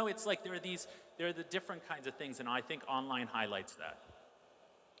 It's like there are the different kinds of things, and I think online highlights that.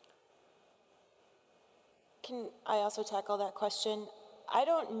 Can I also tackle that question? I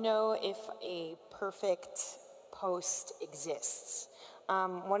don't know if a perfect post exists.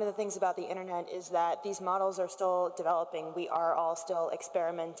 One of the things about the internet is that these models are still developing. We are all still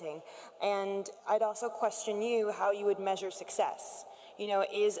experimenting. And I'd also question you how you would measure success.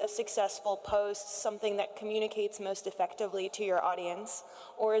 Is a successful post something that communicates most effectively to your audience?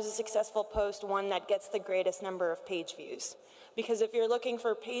 Or is a successful post one that gets the greatest number of page views? Because if you're looking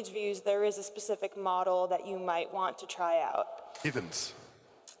for page views, there is a specific model that you might want to try out. Kittens.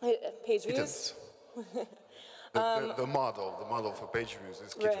 Page views? The model for page views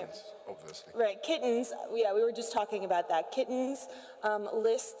is kittens, right. Obviously. Right, kittens, yeah, we were just talking about that. Kittens,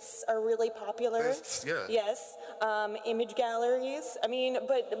 lists are really popular. Lists, yeah. Yes, image galleries, I mean,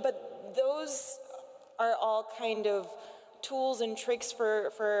 but those are all kind of tools and tricks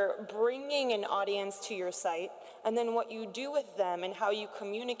for bringing an audience to your site, and then what you do with them and how you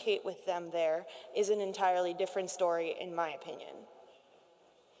communicate with them there is an entirely different story, in my opinion.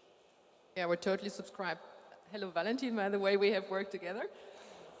 Yeah, we're totally subscribed. Hello, Valentin, by the way, we have worked together.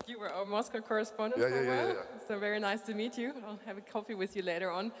 You were our Moscow correspondent for a while, yeah. So very nice to meet you. I'll have a coffee with you later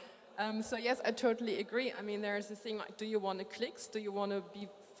on. So yes, I totally agree. I mean, there's this thing like, do you want the clicks? Do you want to be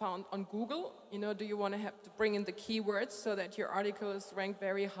found on Google? Do you want to have to bring in the keywords so that your article is ranked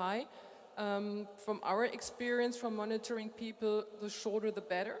very high? From our experience, from monitoring people, the shorter the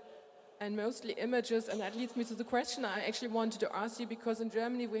better. And mostly images, and that leads me to the question I actually wanted to ask you, because in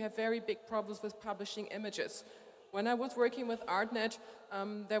Germany we have very big problems with publishing images. When I was working with ArtNet,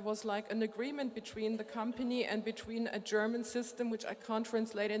 there was like an agreement between the company and between a German system, which I can't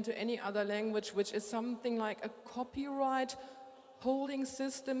translate into any other language, which is something like a copyright holding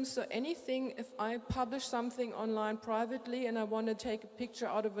system. So anything, if I publish something online privately and I want to take a picture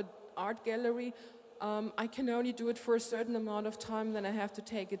out of an art gallery, I can only do it for a certain amount of time, then I have to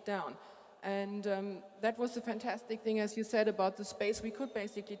take it down. And that was the fantastic thing, as you said, about the space. We could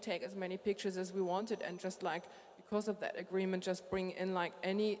basically take as many pictures as we wanted and just like, because of that agreement, just bring in like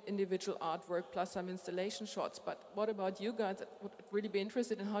any individual artwork plus some installation shots. But what about you guys? I would really be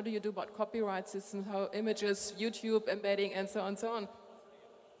interested in how do you do about copyright systems, how images, YouTube, embedding, and so on and so on.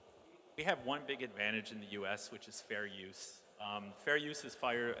 We have one big advantage in the US, which is fair use. Fair use is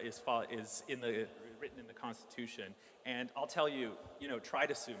written in the Constitution. And I'll tell you, try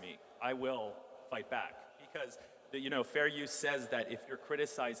to sue me. I will fight back because fair use says that if you're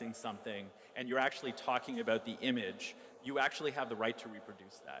criticizing something and you're actually talking about the image, you actually have the right to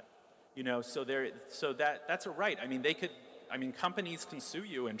reproduce that. So that's a right. I mean, companies can sue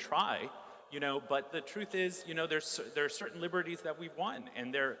you and try, but the truth is, there are certain liberties that we've won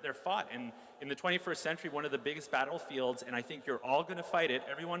and they're fought. And in the 21st century, one of the biggest battlefields, and I think you're all going to fight it,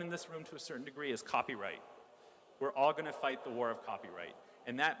 everyone in this room to a certain degree, is copyright. We're all going to fight the war of copyright.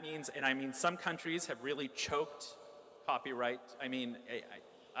 And that means, some countries have really choked copyright.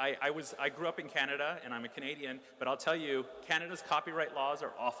 I grew up in Canada and I'm a Canadian, but I'll tell you, Canada's copyright laws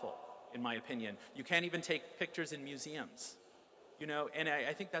are awful, in my opinion. You can't even take pictures in museums, and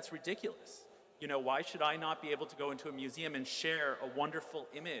I think that's ridiculous. Why should I not be able to go into a museum and share a wonderful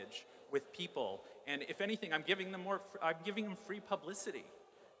image with people? And if anything, I'm giving them free publicity,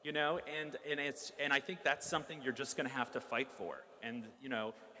 and I think that's something you're just going to have to fight for. And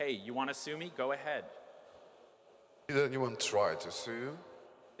hey, you want to sue me? Go ahead. Did anyone try to sue you?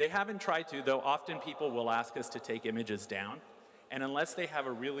 They haven't tried to, though often people will ask us to take images down. And unless they have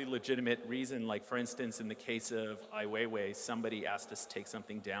a really legitimate reason, like for instance, in the case of Ai Weiwei, somebody asked us to take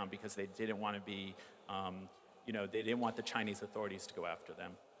something down because they didn't want to be, they didn't want the Chinese authorities to go after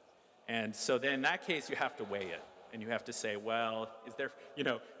them. And so then in that case, you have to weigh it. And you have to say, well, is there,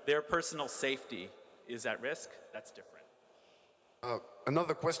 their personal safety is at risk? That's different.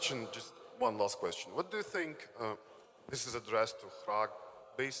 Another question, just one last question. What do you think, this is addressed to Hrag,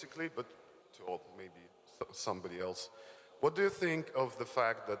 basically, but to maybe somebody else. What do you think of the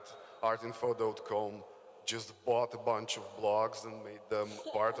fact that artinfo.com just bought a bunch of blogs and made them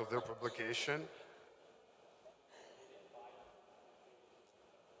part of their publication?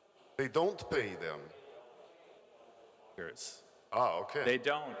 They don't pay them. Ah, okay. They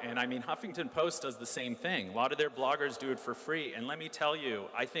don't. And Huffington Post does the same thing. A lot of their bloggers do it for free. And let me tell you,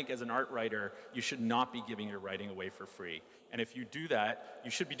 I think as an art writer, you should not be giving your writing away for free. And if you do that,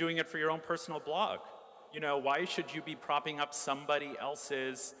 you should be doing it for your own personal blog. Why should you be propping up somebody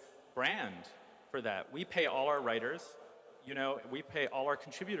else's brand for that? We pay all our writers, we pay all our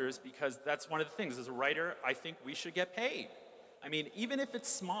contributors because that's one of the things. As a writer, I think we should get paid. Even if it's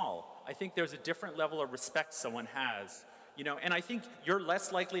small, I think there's a different level of respect someone has. And I think you're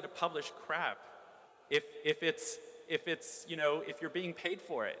less likely to publish crap if you're being paid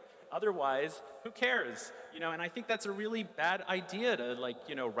for it. Otherwise, who cares? And I think that's a really bad idea to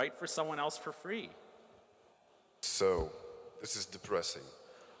write for someone else for free. So, this is depressing.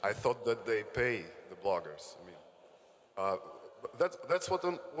 I thought that they pay the bloggers. That's what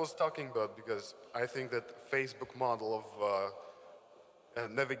I was talking about, because I think that Facebook model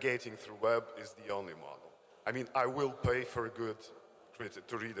of navigating through web is the only model. I will pay for a good critic,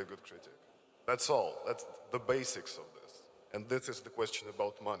 to read a good critic. That's all. That's the basics of this. And this is the question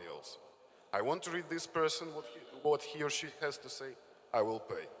about money also. I want to read this person, what he or she has to say, I will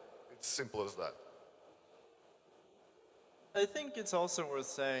pay. It's simple as that. I think it's also worth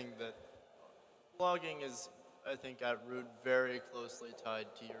saying that blogging is, I think, at root very closely tied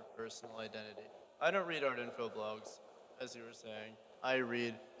to your personal identity. I don't read art info blogs, as you were saying. I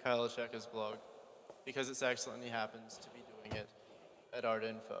read Kyle Cheka's blog because it excellently happens to be doing it at Art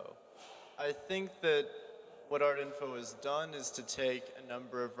Info. I think that what Art Info has done is to take a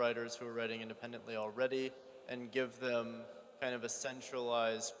number of writers who are writing independently already and give them kind of a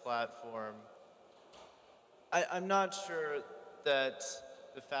centralized platform. I'm not sure that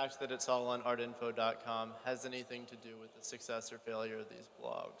the fact that it's all on artinfo.com has anything to do with the success or failure of these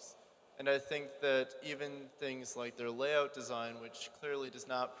blogs. And I think that even things like their layout design, which clearly does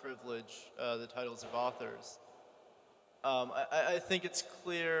not privilege the titles of authors, I think it's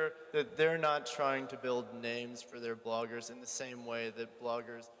clear that they're not trying to build names for their bloggers in the same way that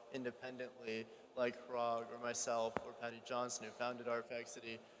bloggers independently, like Hrag or myself or Patty Johnson, who founded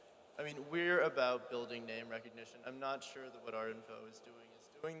Artfactsity, we're about building name recognition. I'm not sure that what Art Info is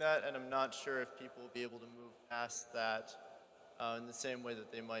doing that, and I'm not sure if people will be able to move past that in the same way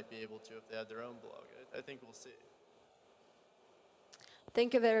that they might be able to if they had their own blog. I think we'll see.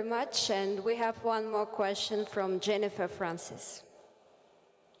 Thank you very much. And we have one more question from Jennifer Francis.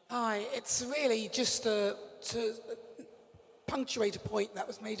 Hi, it's really just to punctuate a point that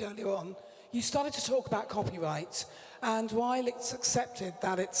was made earlier on. You started to talk about copyright, and while it's accepted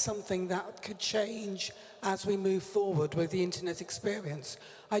that it's something that could change as we move forward with the internet experience,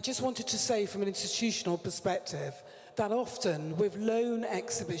 I just wanted to say from an institutional perspective that often with loan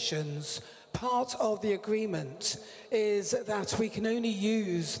exhibitions, part of the agreement is that we can only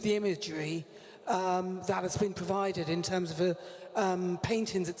use the imagery that has been provided in terms of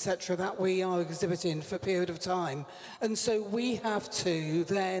paintings, etc., that we are exhibiting for a period of time. And so we have to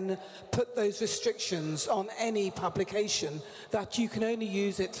then put those restrictions on any publication, that you can only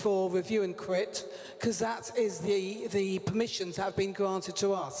use it for review and crit, because that is the permissions that have been granted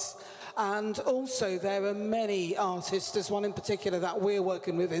to us. And also there are many artists, there's one in particular that we're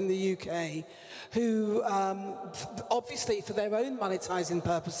working with in the UK, who obviously for their own monetizing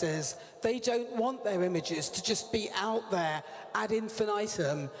purposes, they don't want their images to just be out there ad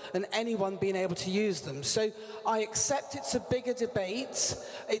infinitum and anyone being able to use them. So I accept it's a bigger debate,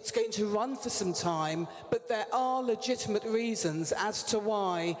 it's going to run for some time, but there are legitimate reasons as to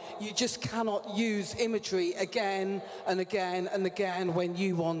why you just cannot use imagery again and again and again when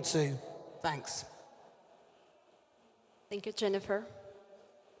you want to. Thanks. Thank you, Jennifer.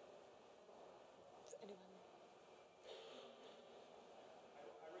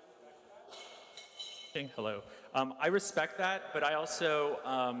 Hello. I respect that, but I also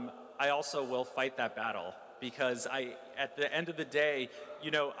will fight that battle, because at the end of the day,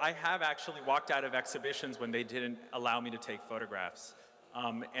 you know, I have actually walked out of exhibitions when they didn't allow me to take photographs,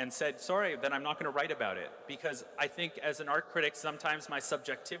 and said, sorry, then I'm not going to write about it, because I think as an art critic, sometimes my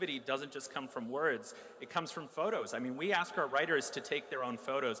subjectivity doesn't just come from words, it comes from photos. I mean, we ask our writers to take their own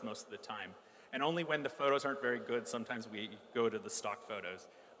photos most of the time, and only when the photos aren't very good, sometimes we go to the stock photos.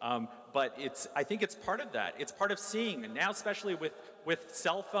 But I think it's part of that. It's part of seeing. And now, especially with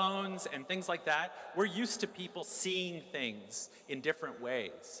cell phones and things like that, we're used to people seeing things in different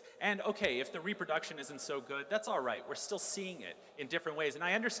ways. And okay, if the reproduction isn't so good, that's all right. We're still seeing it in different ways. And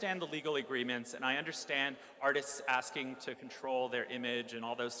I understand the legal agreements, and I understand artists asking to control their image and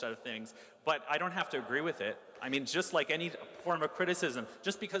all those sort of things, but I don't have to agree with it. I mean, just like any form of criticism,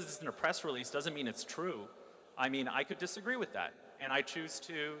 just because it's in a press release doesn't mean it's true. I mean, I could disagree with that. And I choose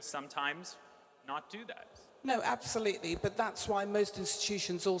to sometimes not do that. No, absolutely, but that's why most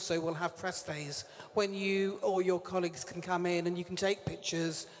institutions also will have press days when you or your colleagues can come in and you can take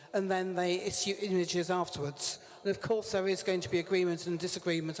pictures and then they issue images afterwards. And of course there is going to be agreements and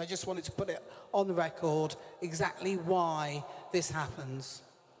disagreements. I just wanted to put it on the record exactly why this happens.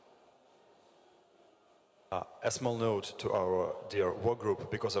 A small note to our dear work group: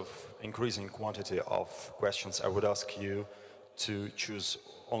 because of increasing quantity of questions, I would ask you to choose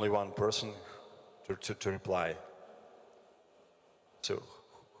only one person to reply. So,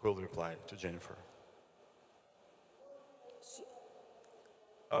 who will reply to Jennifer?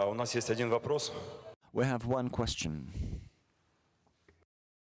 У нас есть один вопрос. We have one question.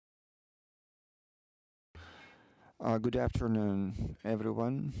 Good afternoon,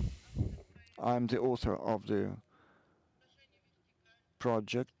 everyone. I'm the author of the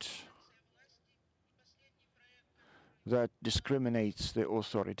project that discriminates the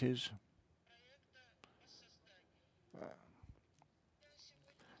authorities.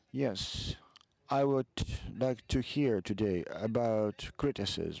 Yes, I would like to hear today about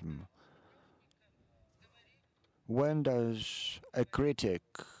criticism. When does a critic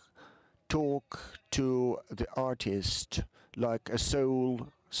talk to the artist like a soul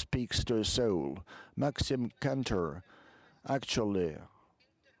speaks to a soul? Maxim Cantor actually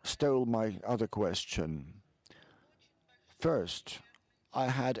stole my other question. First, I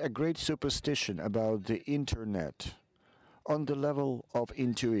had a great superstition about the internet on the level of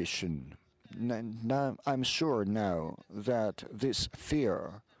intuition. Now, I'm sure now that this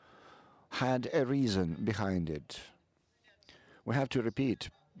fear had a reason behind it. We have to repeat,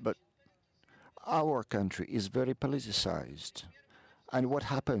 but our country is very politicized. And what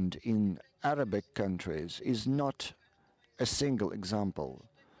happened in Arabic countries is not a single example.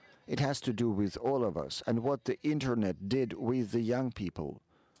 It has to do with all of us, and what the internet did with the young people,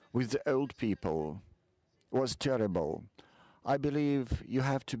 with the old people, was terrible. I believe you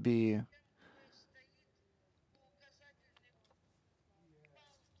have to be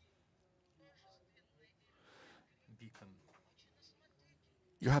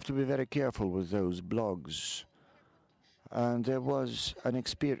very careful with those blogs. And there was a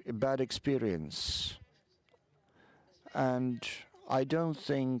bad experience. And I don't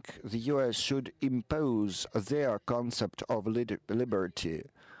think the US should impose their concept of liberty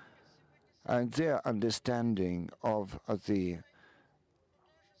and their understanding of the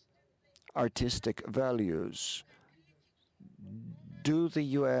artistic values. Do the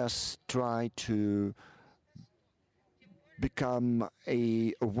US try to become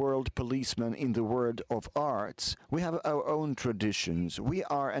a world policeman in the world of arts? We have our own traditions. We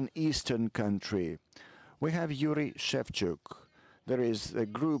are an Eastern country. We have Yuri Shevchuk. There is the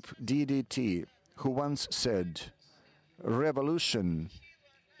group DDT who once said, revolution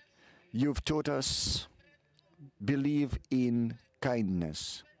You've taught us believe in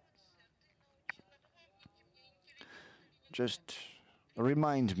kindness. Just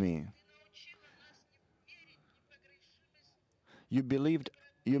remind me.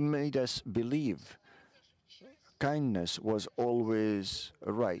 You made us believe kindness was always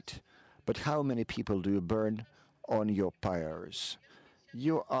right. But how many people do you burn on your pyres?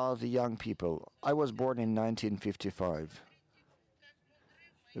 You are the young people. I was born in 1955.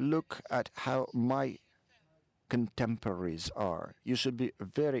 Look at how my contemporaries are. You should be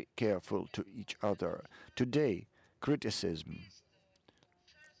very careful to each other. Today, criticism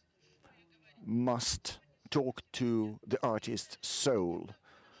must talk to the artist's soul.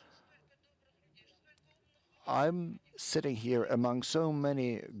 I'm sitting here among so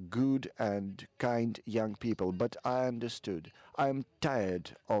many good and kind young people, but I understood. I'm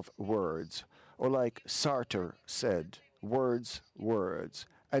tired of words. Or like Sartre said, words, words.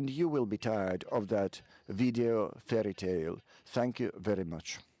 And you will be tired of that video fairy tale. Thank you very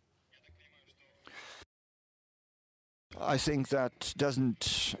much. I think that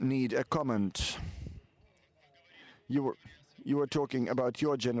doesn't need a comment. You were talking about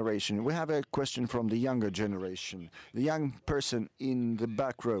your generation. We have a question from the younger generation, the young person in the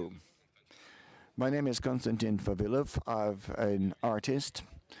back row. My name is Konstantin Favilov. I'm an artist,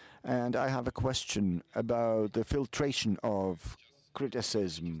 and I have a question about the filtration of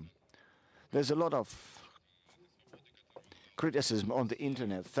criticism. There's a lot of criticism on the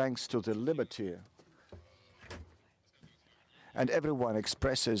internet thanks to the liberty. And everyone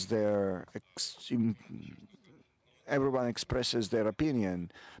expresses their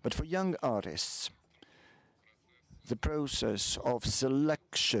opinion. But for young artists, the process of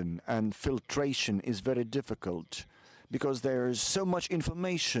selection and filtration is very difficult because there's so much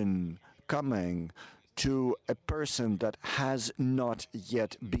information coming to a person that has not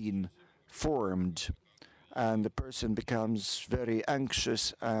yet been formed. And the person becomes very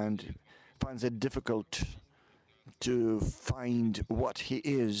anxious and finds it difficult to find what he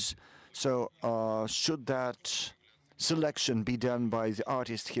is. So should that selection be done by the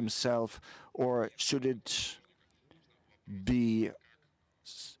artist himself, or should it be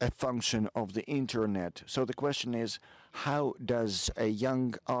a function of the internet? So the question is, how does a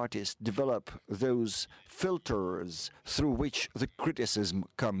young artist develop those filters through which the criticism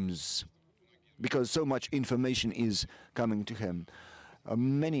comes? Because so much information is coming to him.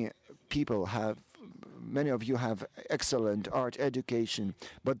 Many of you have excellent art education,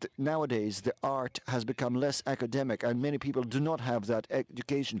 but nowadays the art has become less academic and many people do not have that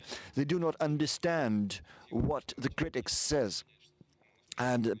education. They do not understand what the critic says.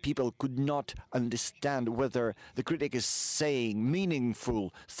 And people could not understand whether the critic is saying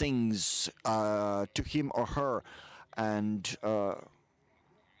meaningful things to him or her. And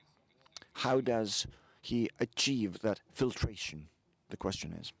how does he achieve that filtration? The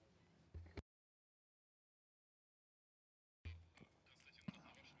question is.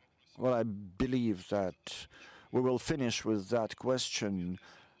 Well, I believe that we will finish with that question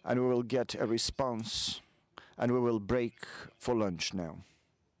and we will get a response and we will break for lunch now.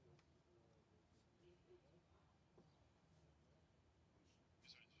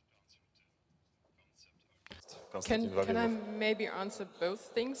 Can I maybe answer both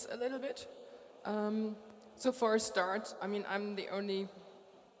things a little bit? So for a start, I mean, I'm the only,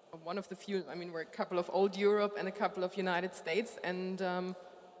 one of the few, I mean, we're a couple of old Europe and a couple of United States, and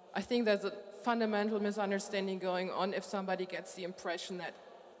I think there's a fundamental misunderstanding going on if somebody gets the impression that,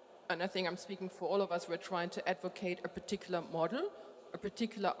 and I think I'm speaking for all of us, we're trying to advocate a particular model, a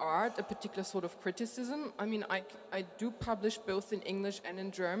particular art, a particular sort of criticism. I mean, I do publish both in English and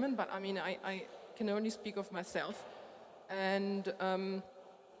in German, but I mean, I can only speak of myself. And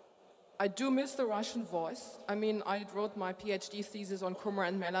I do miss the Russian voice. I mean, I wrote my PhD thesis on Kummer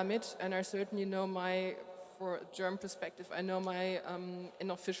and Melamed, and I certainly know for a German perspective, I know my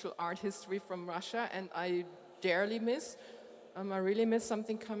unofficial art history from Russia, and I dearly miss. I really miss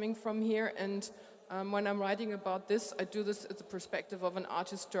something coming from here, and when I'm writing about this, I do this as a perspective of an art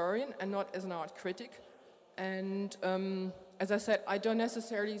historian and not as an art critic. And as I said, I don't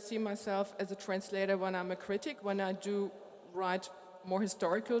necessarily see myself as a translator when I'm a critic. When I do write more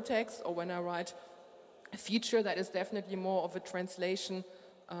historical text, or when I write a feature that is definitely more of a translation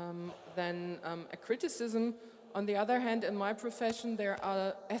than a criticism. On the other hand, in my profession, there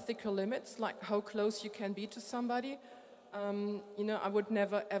are ethical limits, like how close you can be to somebody. You know, I would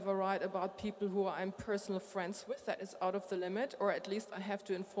never ever write about people who I'm personal friends with. That is out of the limit, or at least I have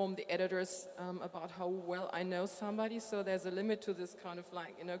to inform the editors about how well I know somebody. So there's a limit to this kind of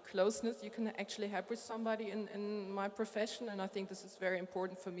like, you know, closeness you can actually have with somebody in my profession, and I think this is very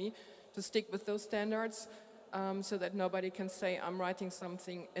important for me to stick with those standards so that nobody can say I'm writing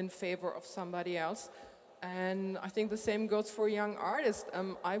something in favor of somebody else. And I think the same goes for young artists.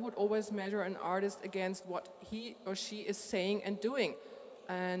 I would always measure an artist against what he or she is saying and doing.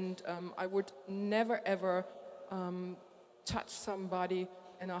 And I would never ever touch somebody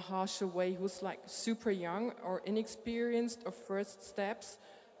in a harsher way who's like super young or inexperienced or first steps.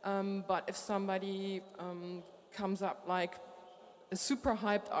 But if somebody comes up like a super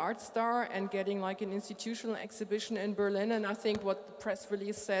hyped art star and getting like an institutional exhibition in Berlin, and I think what the press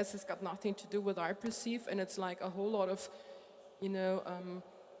release says has got nothing to do with I perceive, and it's like a whole lot of, you know,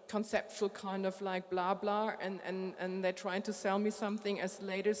 conceptual kind of like blah blah, and they're trying to sell me something as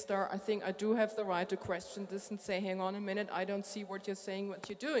later star. I think I do have the right to question this and say, hang on a minute, I don't see what you're saying, what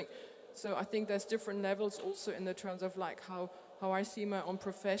you're doing. So I think there's different levels also in the terms of like how I see my own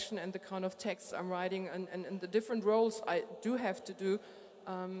profession and the kind of texts I'm writing and the different roles I do have to do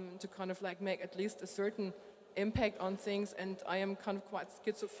to kind of like make at least a certain impact on things. And I am kind of quite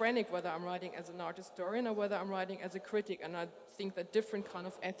schizophrenic whether I'm writing as an art historian or whether I'm writing as a critic. And I think that different kind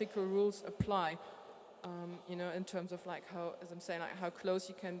of ethical rules apply, you know, in terms of like how, as I'm saying, like how close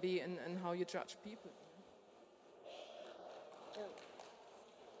you can be and how you judge people.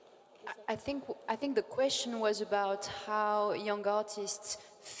 I think the question was about how young artists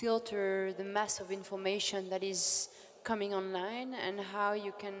filter the mass of information that is coming online and how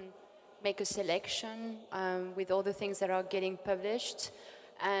you can make a selection with all the things that are getting published.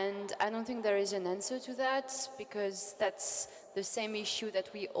 And I don't think there is an answer to that because that's the same issue that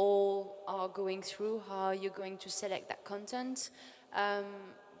we all are going through, how you're going to select that content.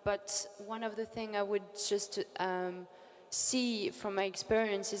 But one of the things I would just see from my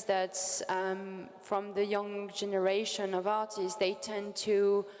experience is that from the young generation of artists, they tend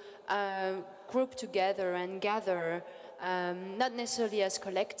to group together and gather, not necessarily as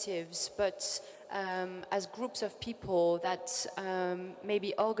collectives, but as groups of people that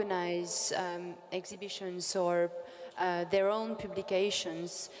maybe organize exhibitions or their own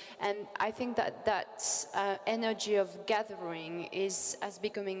publications. And I think that energy of gathering is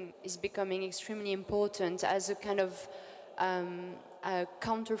becoming extremely important as a kind of a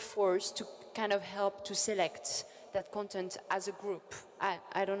counterforce to kind of help to select that content as a group.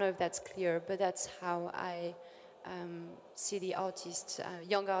 I don't know if that's clear, but that's how I see the artists,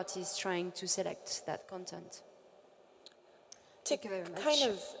 young artists trying to select that content. Thank you very much.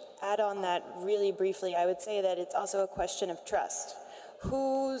 Kind of add on that really briefly, I would say that it's also a question of trust.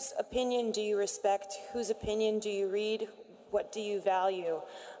 Whose opinion do you respect? Whose opinion do you read? What do you value?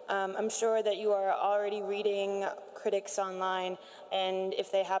 I'm sure that you are already reading critics online, and if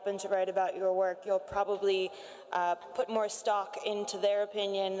they happen to write about your work, you'll probably put more stock into their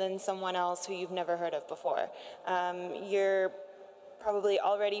opinion than someone else who you've never heard of before. You're probably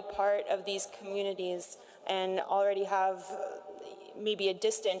already part of these communities and already have maybe a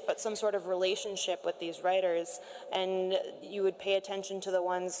distant but some sort of relationship with these writers, and you would pay attention to the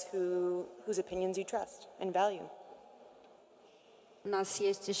ones whose opinions you trust and value. У нас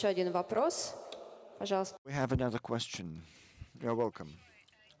есть еще один вопрос. Пожалуйста. We have another question. You're welcome.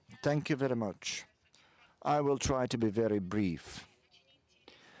 Thank you very much. I will try to be very brief.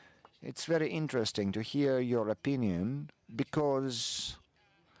 It's very interesting to hear your opinion because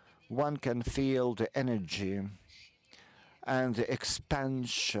one can feel the energy and the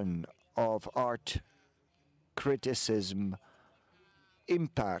expansion of art criticism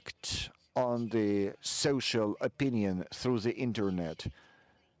impact on the social opinion through the internet.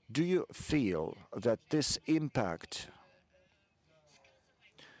 Do you feel that this impact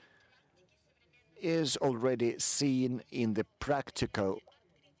is already seen in the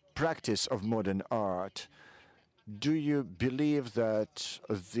practice of modern art? Do you believe that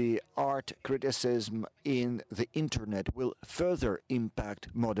the art criticism in the internet will further impact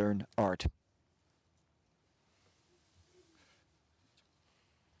modern art?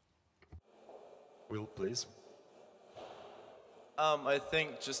 Will, please. I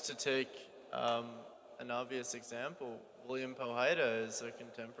think just to take an obvious example, William Pohida is a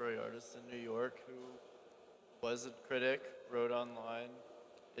contemporary artist in New York who was a critic, wrote online,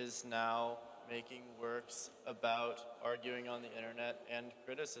 is now making works about arguing on the internet and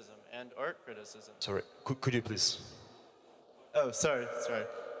criticism and art criticism. Sorry, could you please? Oh, sorry.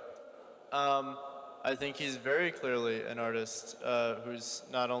 I think he's very clearly an artist who's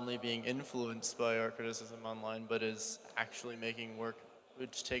not only being influenced by art criticism online, but is actually making work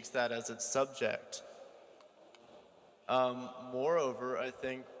which takes that as its subject. Moreover, I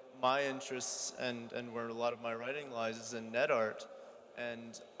think my interests and where a lot of my writing lies is in net art.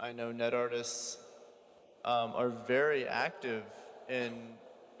 And I know net artists are very active in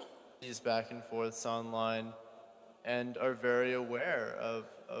these back and forths online and are very aware of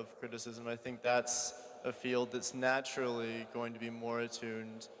criticism. I think that's a field that's naturally going to be more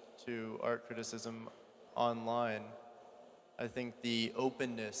attuned to art criticism online. I think the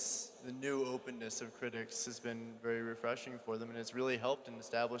openness, the new openness of critics has been very refreshing for them, and it's really helped in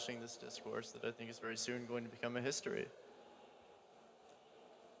establishing this discourse that I think is very soon going to become a history.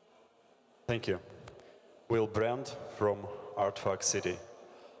 Thank you. Will Brand from AIFAAR City.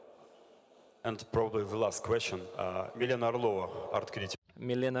 And probably the last question, Milena Orlova, art critic.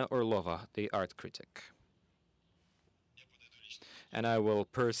 Milena Orlova, the art critic. And I will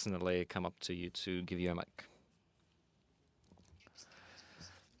personally come up to you to give you a mic.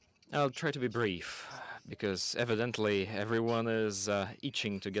 I'll try to be brief, because evidently everyone is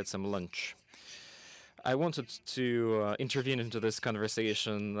itching to get some lunch. I wanted to intervene into this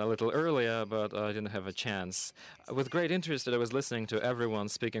conversation a little earlier, but I didn't have a chance. With great interest, I was listening to everyone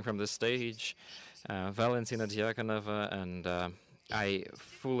speaking from the stage, Valentina Diakonova, and I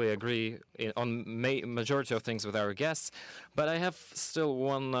fully agree on majority of things with our guests, but I have still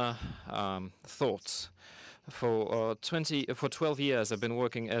one thought. For 12 years, I've been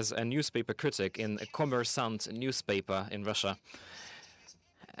working as a newspaper critic in a Kommersant newspaper in Russia.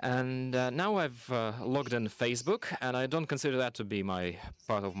 And now I've logged in Facebook, and I don't consider that to be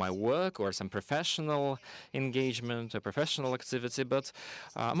part of my work or some professional engagement or professional activity, but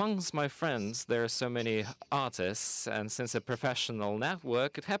amongst my friends there are so many artists, and since a professional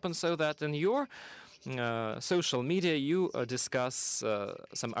network, it happens so that in your social media you discuss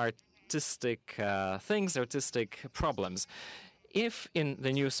some artistic things, artistic problems. If in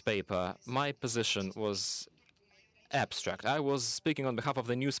the newspaper my position was abstract, I was speaking on behalf of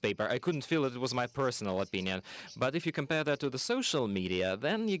the newspaper, I couldn't feel it was my personal opinion. But if you compare that to the social media,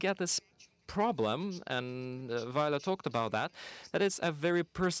 then you get this problem, and Viola talked about that it's a very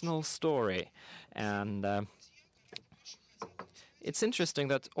personal story. And it's interesting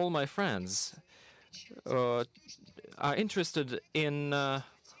that all my friends are interested in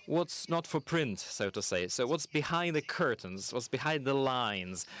what's not for print, so to say. So what's behind the curtains, what's behind the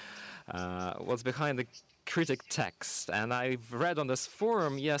lines, what's behind the critic text. And I've read on this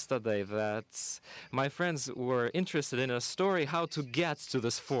forum yesterday that my friends were interested in a story how to get to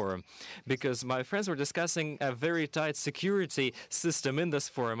this forum, because my friends were discussing a very tight security system in this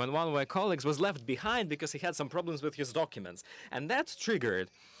forum, and one of my colleagues was left behind because he had some problems with his documents, and that triggered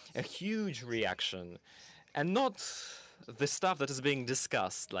a huge reaction. And not the stuff that is being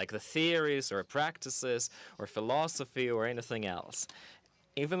discussed, like the theories or practices or philosophy or anything else.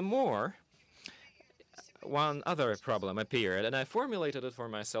 Even more, one other problem appeared, and I formulated it for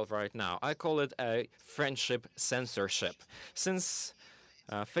myself right now. I call it a friendship censorship. Since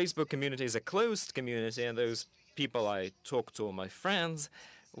Facebook community is a closed community, and those people I talk to are my friends,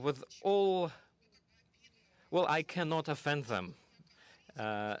 well, I cannot offend them.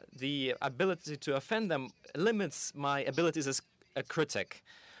 The ability to offend them limits my abilities as a critic.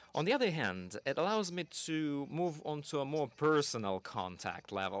 On the other hand, it allows me to move on to a more personal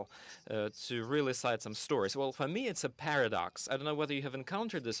contact level, to really cite some stories. Well, for me, it's a paradox. I don't know whether you have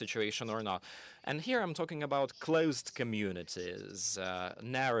encountered this situation or not. And here I'm talking about closed communities,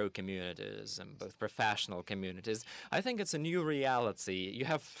 narrow communities, and both professional communities. I think it's a new reality. You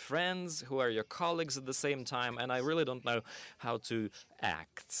have friends who are your colleagues at the same time, and I really don't know how to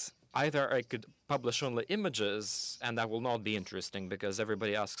act. Either I could publish only images, and that will not be interesting because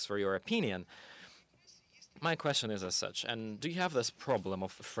everybody asks for your opinion. My question is as such, and do you have this problem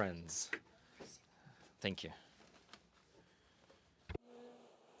of friends? Thank you.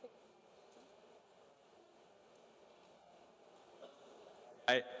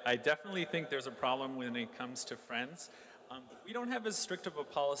 I definitely think there's a problem when it comes to friends. We don't have as strict of a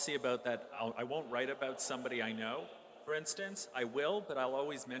policy about that. I won't write about somebody I know. For instance, I will, but I'll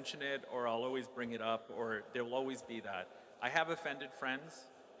always mention it, or I'll always bring it up, or there will always be that. I have offended friends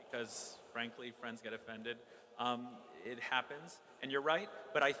because, frankly, friends get offended. It happens, and you're right.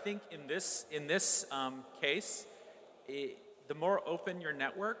 But I think in this case, the more open your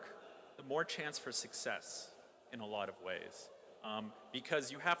network, the more chance for success in a lot of ways.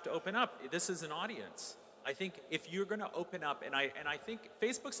 Because you have to open up. This is an audience. I think if you're going to open up, and I think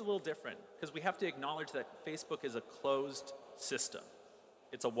Facebook's a little different, because we have to acknowledge that Facebook is a closed system.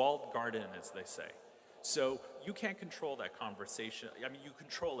 It's a walled garden, as they say. So you can't control that conversation. I mean, you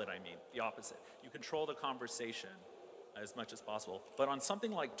control it, the opposite. You control the conversation as much as possible. But on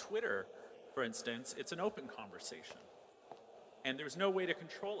something like Twitter, for instance, it's an open conversation. And there's no way to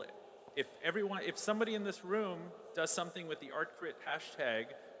control it. If somebody in this room does something with the ArtCrit hashtag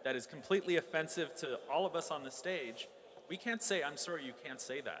that is completely offensive to all of us on the stage, we can't say, I'm sorry, you can't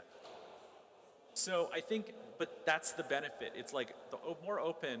say that. So I think, but that's the benefit. It's like the more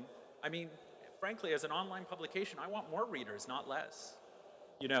open. I mean, frankly, as an online publication, I want more readers, not less.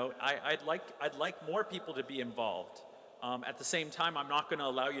 You know, I'd like more people to be involved. At the same time, I'm not going to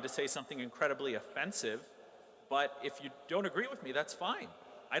allow you to say something incredibly offensive. But if you don't agree with me, that's fine.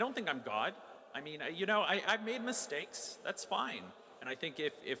 I don't think I'm God. I mean, you know, I've made mistakes. That's fine. And I think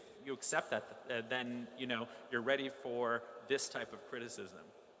if you accept that, then, you know, you're ready for this type of criticism,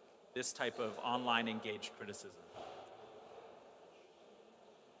 this type of online engaged criticism.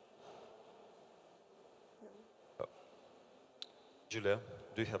 Julia,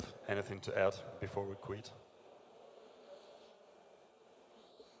 do you have anything to add before we quit?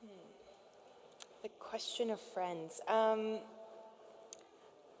 The question of friends.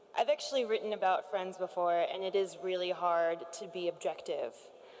 I've actually written about friends before, and it is really hard to be objective.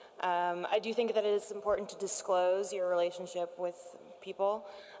 I do think that it is important to disclose your relationship with people,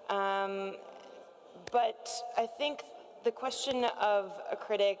 but I think the question of a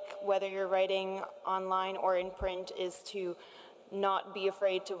critic, whether you're writing online or in print, is to not be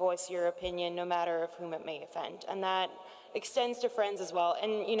afraid to voice your opinion, no matter of whom it may offend. And that extends to friends as well.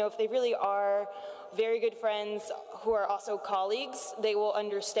 And you know, if they really are very good friends who are also colleagues, they will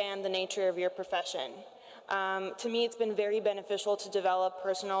understand the nature of your profession. To me, it's been very beneficial to develop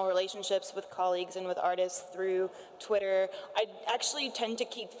personal relationships with colleagues and with artists through Twitter. I actually tend to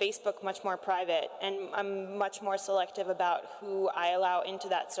keep Facebook much more private, and I'm much more selective about who I allow into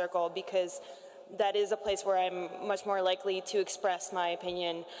that circle, because that is a place where I'm much more likely to express my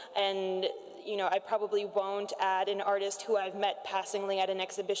opinion. And you know, I probably won't add an artist who I've met passingly at an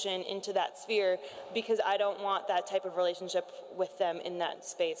exhibition into that sphere, because I don't want that type of relationship with them in that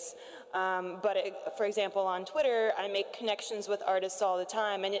space. For example, on Twitter, I make connections with artists all the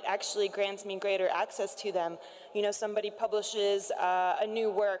time, and it actually grants me greater access to them. You know, somebody publishes a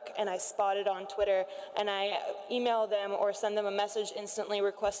new work, and I spot it on Twitter, and I email them or send them a message instantly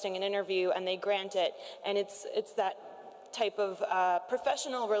requesting an interview, and they grant it. And it's that type of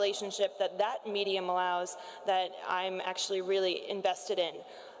professional relationship that medium allows that I'm actually really invested in.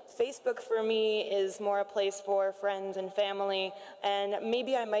 Facebook for me is more a place for friends and family, and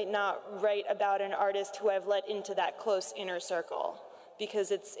maybe I might not write about an artist who I've let into that close inner circle,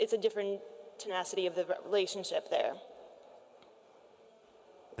 because it's a different tenacity of the relationship there.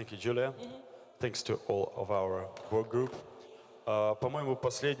 Thank you, Julia. Thanks to all of our work group. По-моему,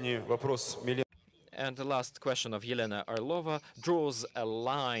 последний вопрос Милена. And the last question of Yelena Orlova draws a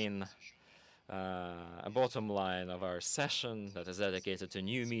line, a bottom line of our session that is dedicated to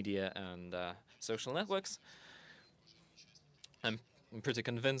new media and social networks. I'm pretty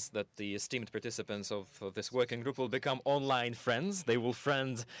convinced that the esteemed participants of this working group will become online friends. They will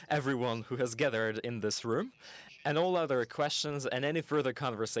friend everyone who has gathered in this room. And all other questions and any further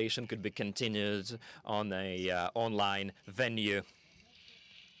conversation could be continued on a online venue.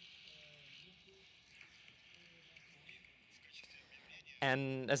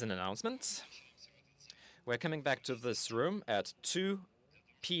 And as an announcement, we're coming back to this room at 2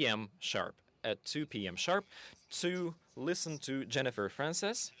 p.m. sharp. At 2 p.m. sharp to listen to Jennifer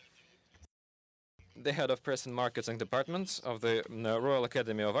Francis, the head of press and marketing department of the Royal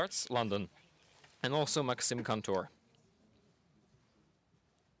Academy of Arts, London, and also Maxim Kantor.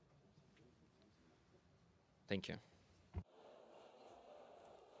 Thank you.